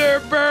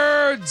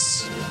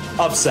 Thunderbirds.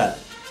 Upset.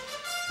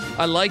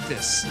 I like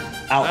this.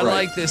 Outright. I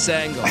like this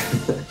angle.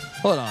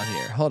 Hold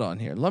on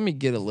here. Let me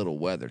get a little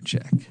weather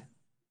check.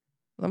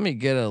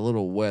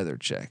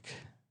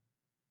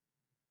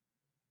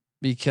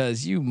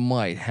 Because you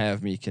might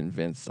have me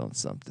convinced on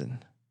something.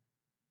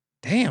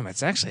 Damn,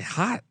 it's actually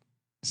hot.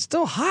 It's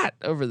still hot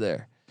over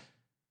there.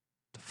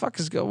 The fuck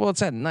is going? Well,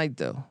 it's at night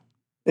though.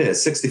 Yeah,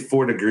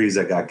 64 degrees.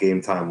 I got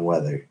game time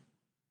weather.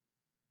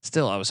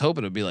 Still, I was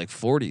hoping it'd be like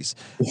 40s.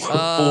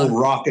 Full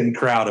rocking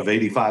crowd of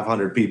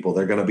 8,500 people.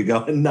 They're going to be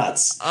going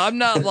nuts. I'm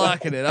not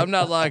locking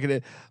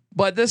it.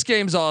 But this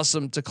game's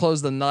awesome to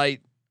close the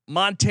night.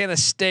 Montana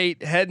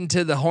State heading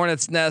to the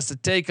Hornets' Nest to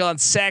take on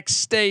Sac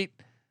State.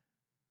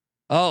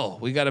 Oh,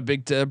 we got a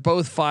big.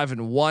 Both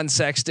 5-1.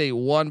 Sac State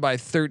won by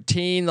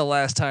 13 the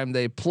last time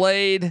they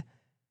played.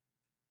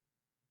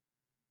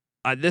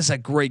 This is a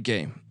great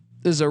game.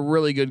 This is a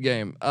really good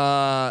game.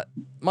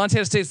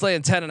 Montana State's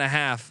laying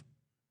 10.5.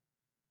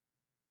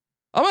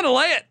 I'm gonna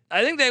lay it.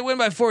 I think they win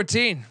by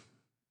 14.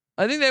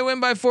 Lay the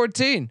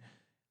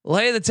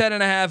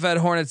 10.5 at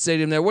Hornet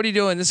Stadium there. What are you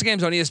doing? This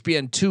game's on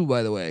ESPN2,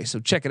 by the way, so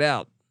check it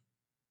out.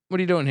 What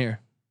are you doing here?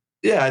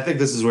 Yeah, I think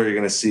this is where you're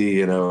going to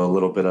see, a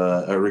little bit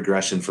of a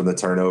regression from the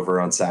turnover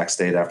on Sac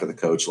State after the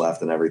coach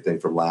left and everything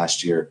from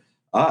last year.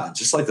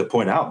 Just like to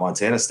point out,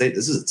 Montana State,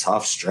 this is a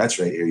tough stretch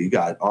right here. You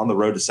got on the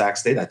road to Sac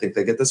State. I think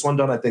they get this one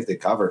done. I think they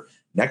cover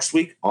next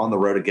week on the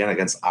road again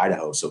against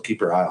Idaho. So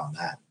keep your eye on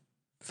that.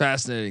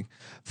 Fascinating,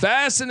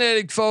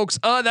 folks.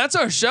 That's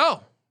our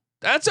show.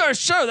 That's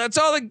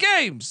all the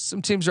games.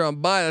 Some teams are on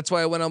bye. That's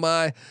why I went on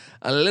bye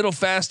a little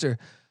faster.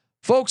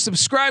 Folks,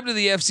 subscribe to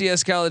the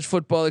FCS College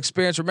Football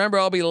Experience. Remember,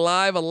 I'll be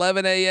live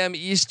 11 a.m.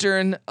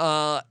 Eastern,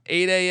 8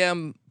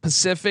 a.m.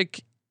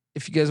 Pacific.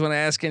 If you guys want to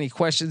ask any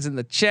questions in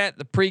the chat,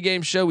 the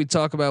pregame show, we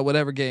talk about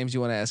whatever games you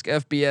want to ask.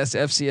 FBS,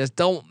 FCS,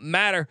 don't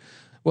matter.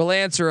 We'll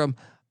answer them.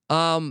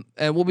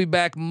 And we'll be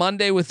back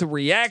Monday with the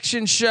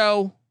reaction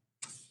show.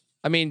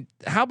 I mean,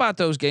 how about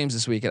those games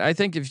this weekend? I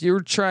think if you're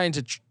trying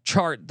to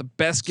chart the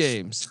best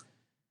games,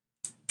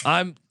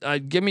 sign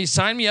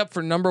me up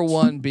for number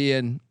 1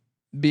 being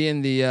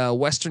the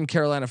Western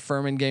Carolina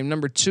Furman game.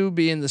 Number 2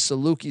 being the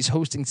Salukis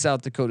hosting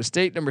South Dakota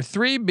State. Number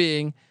 3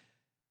 being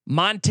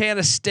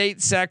Montana State,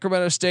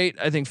 Sacramento State.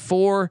 I think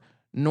 4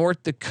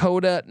 North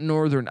Dakota,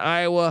 Northern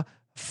Iowa.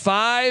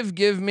 5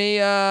 give me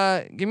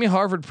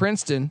Harvard,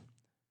 Princeton.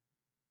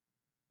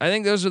 I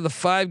think those are the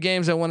 5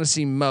 games I want to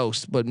see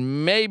most, but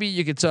maybe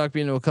you could talk me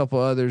into a couple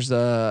others.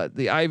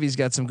 The Ivy's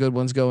got some good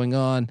ones going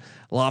on.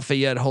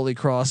 Lafayette, Holy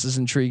Cross is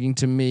intriguing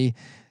to me.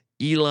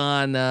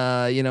 Elon,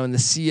 in the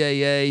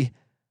CAA,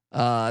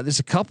 there's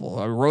a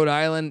couple. Rhode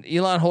Island,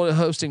 Elon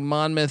hosting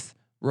Monmouth,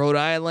 Rhode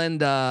Island,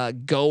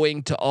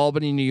 going to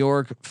Albany, New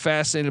York.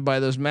 Fascinated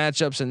by those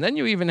matchups, and then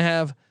you even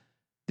have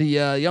the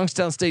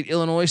Youngstown State,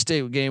 Illinois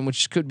State game,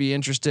 which could be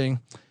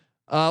interesting.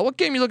 What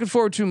game are you looking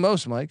forward to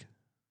most, Mike?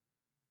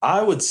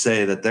 I would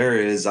say that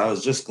I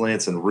was just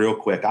glancing real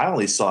quick. I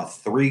only saw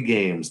 3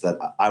 games that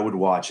I would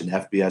watch in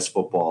FBS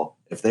football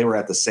if they were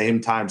at the same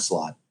time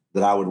slot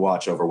that I would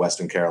watch over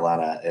Western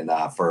Carolina and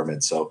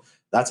Furman. So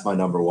that's my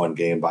number 1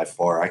 game by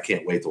far. I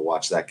can't wait to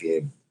watch that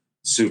game.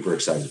 super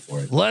excited for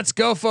it. Let's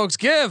go, folks.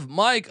 Give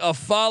Mike a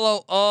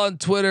follow on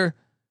Twitter.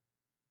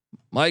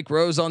 Mike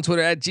Rose on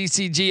Twitter at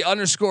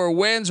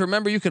GCG_wins.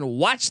 Remember, you can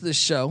watch this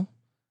show.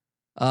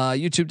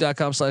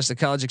 YouTube.com/The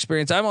College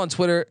Experience. I'm on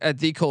Twitter at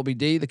the Colby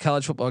D. The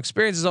College Football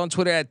Experience is on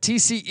Twitter at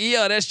TCE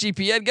on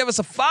SGPN. Give us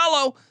a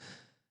follow.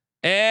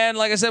 And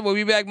like I said, we'll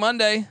be back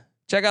Monday.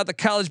 Check out the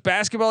College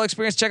Basketball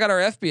Experience. Check out our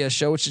FBS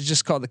show, which is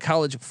just called the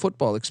College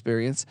Football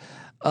Experience.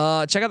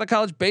 Check out the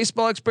College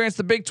Baseball Experience,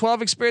 the Big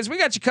 12 Experience. We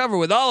got you covered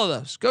with all of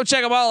those. Go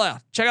check them all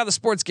out. Check out the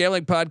Sports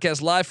Gambling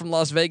Podcast live from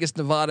Las Vegas,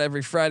 Nevada,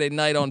 every Friday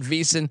night on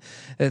VSiN.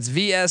 That's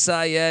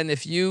VSIN.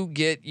 If you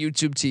get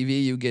YouTube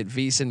TV, you get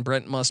VSiN,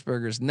 Brent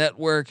Musburger's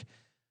network.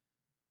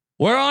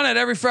 We're on it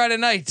every Friday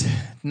night,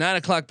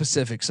 9:00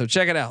 Pacific. So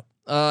check it out.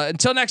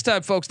 Until next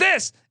time, folks,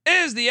 this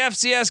is the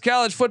FCS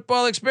College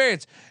Football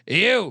Experience.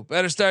 You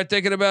better start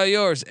thinking about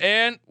yours.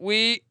 And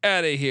we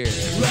out of here.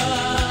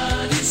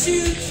 Run and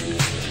shoot.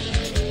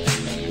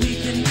 We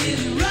can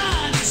really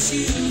run and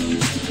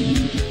shoot.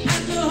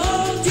 And the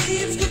whole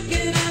team's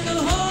cooking and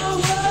the whole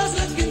world's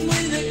looking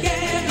with the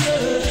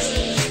cameras.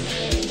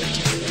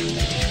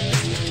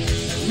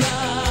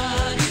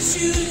 Run and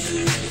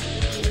shoot.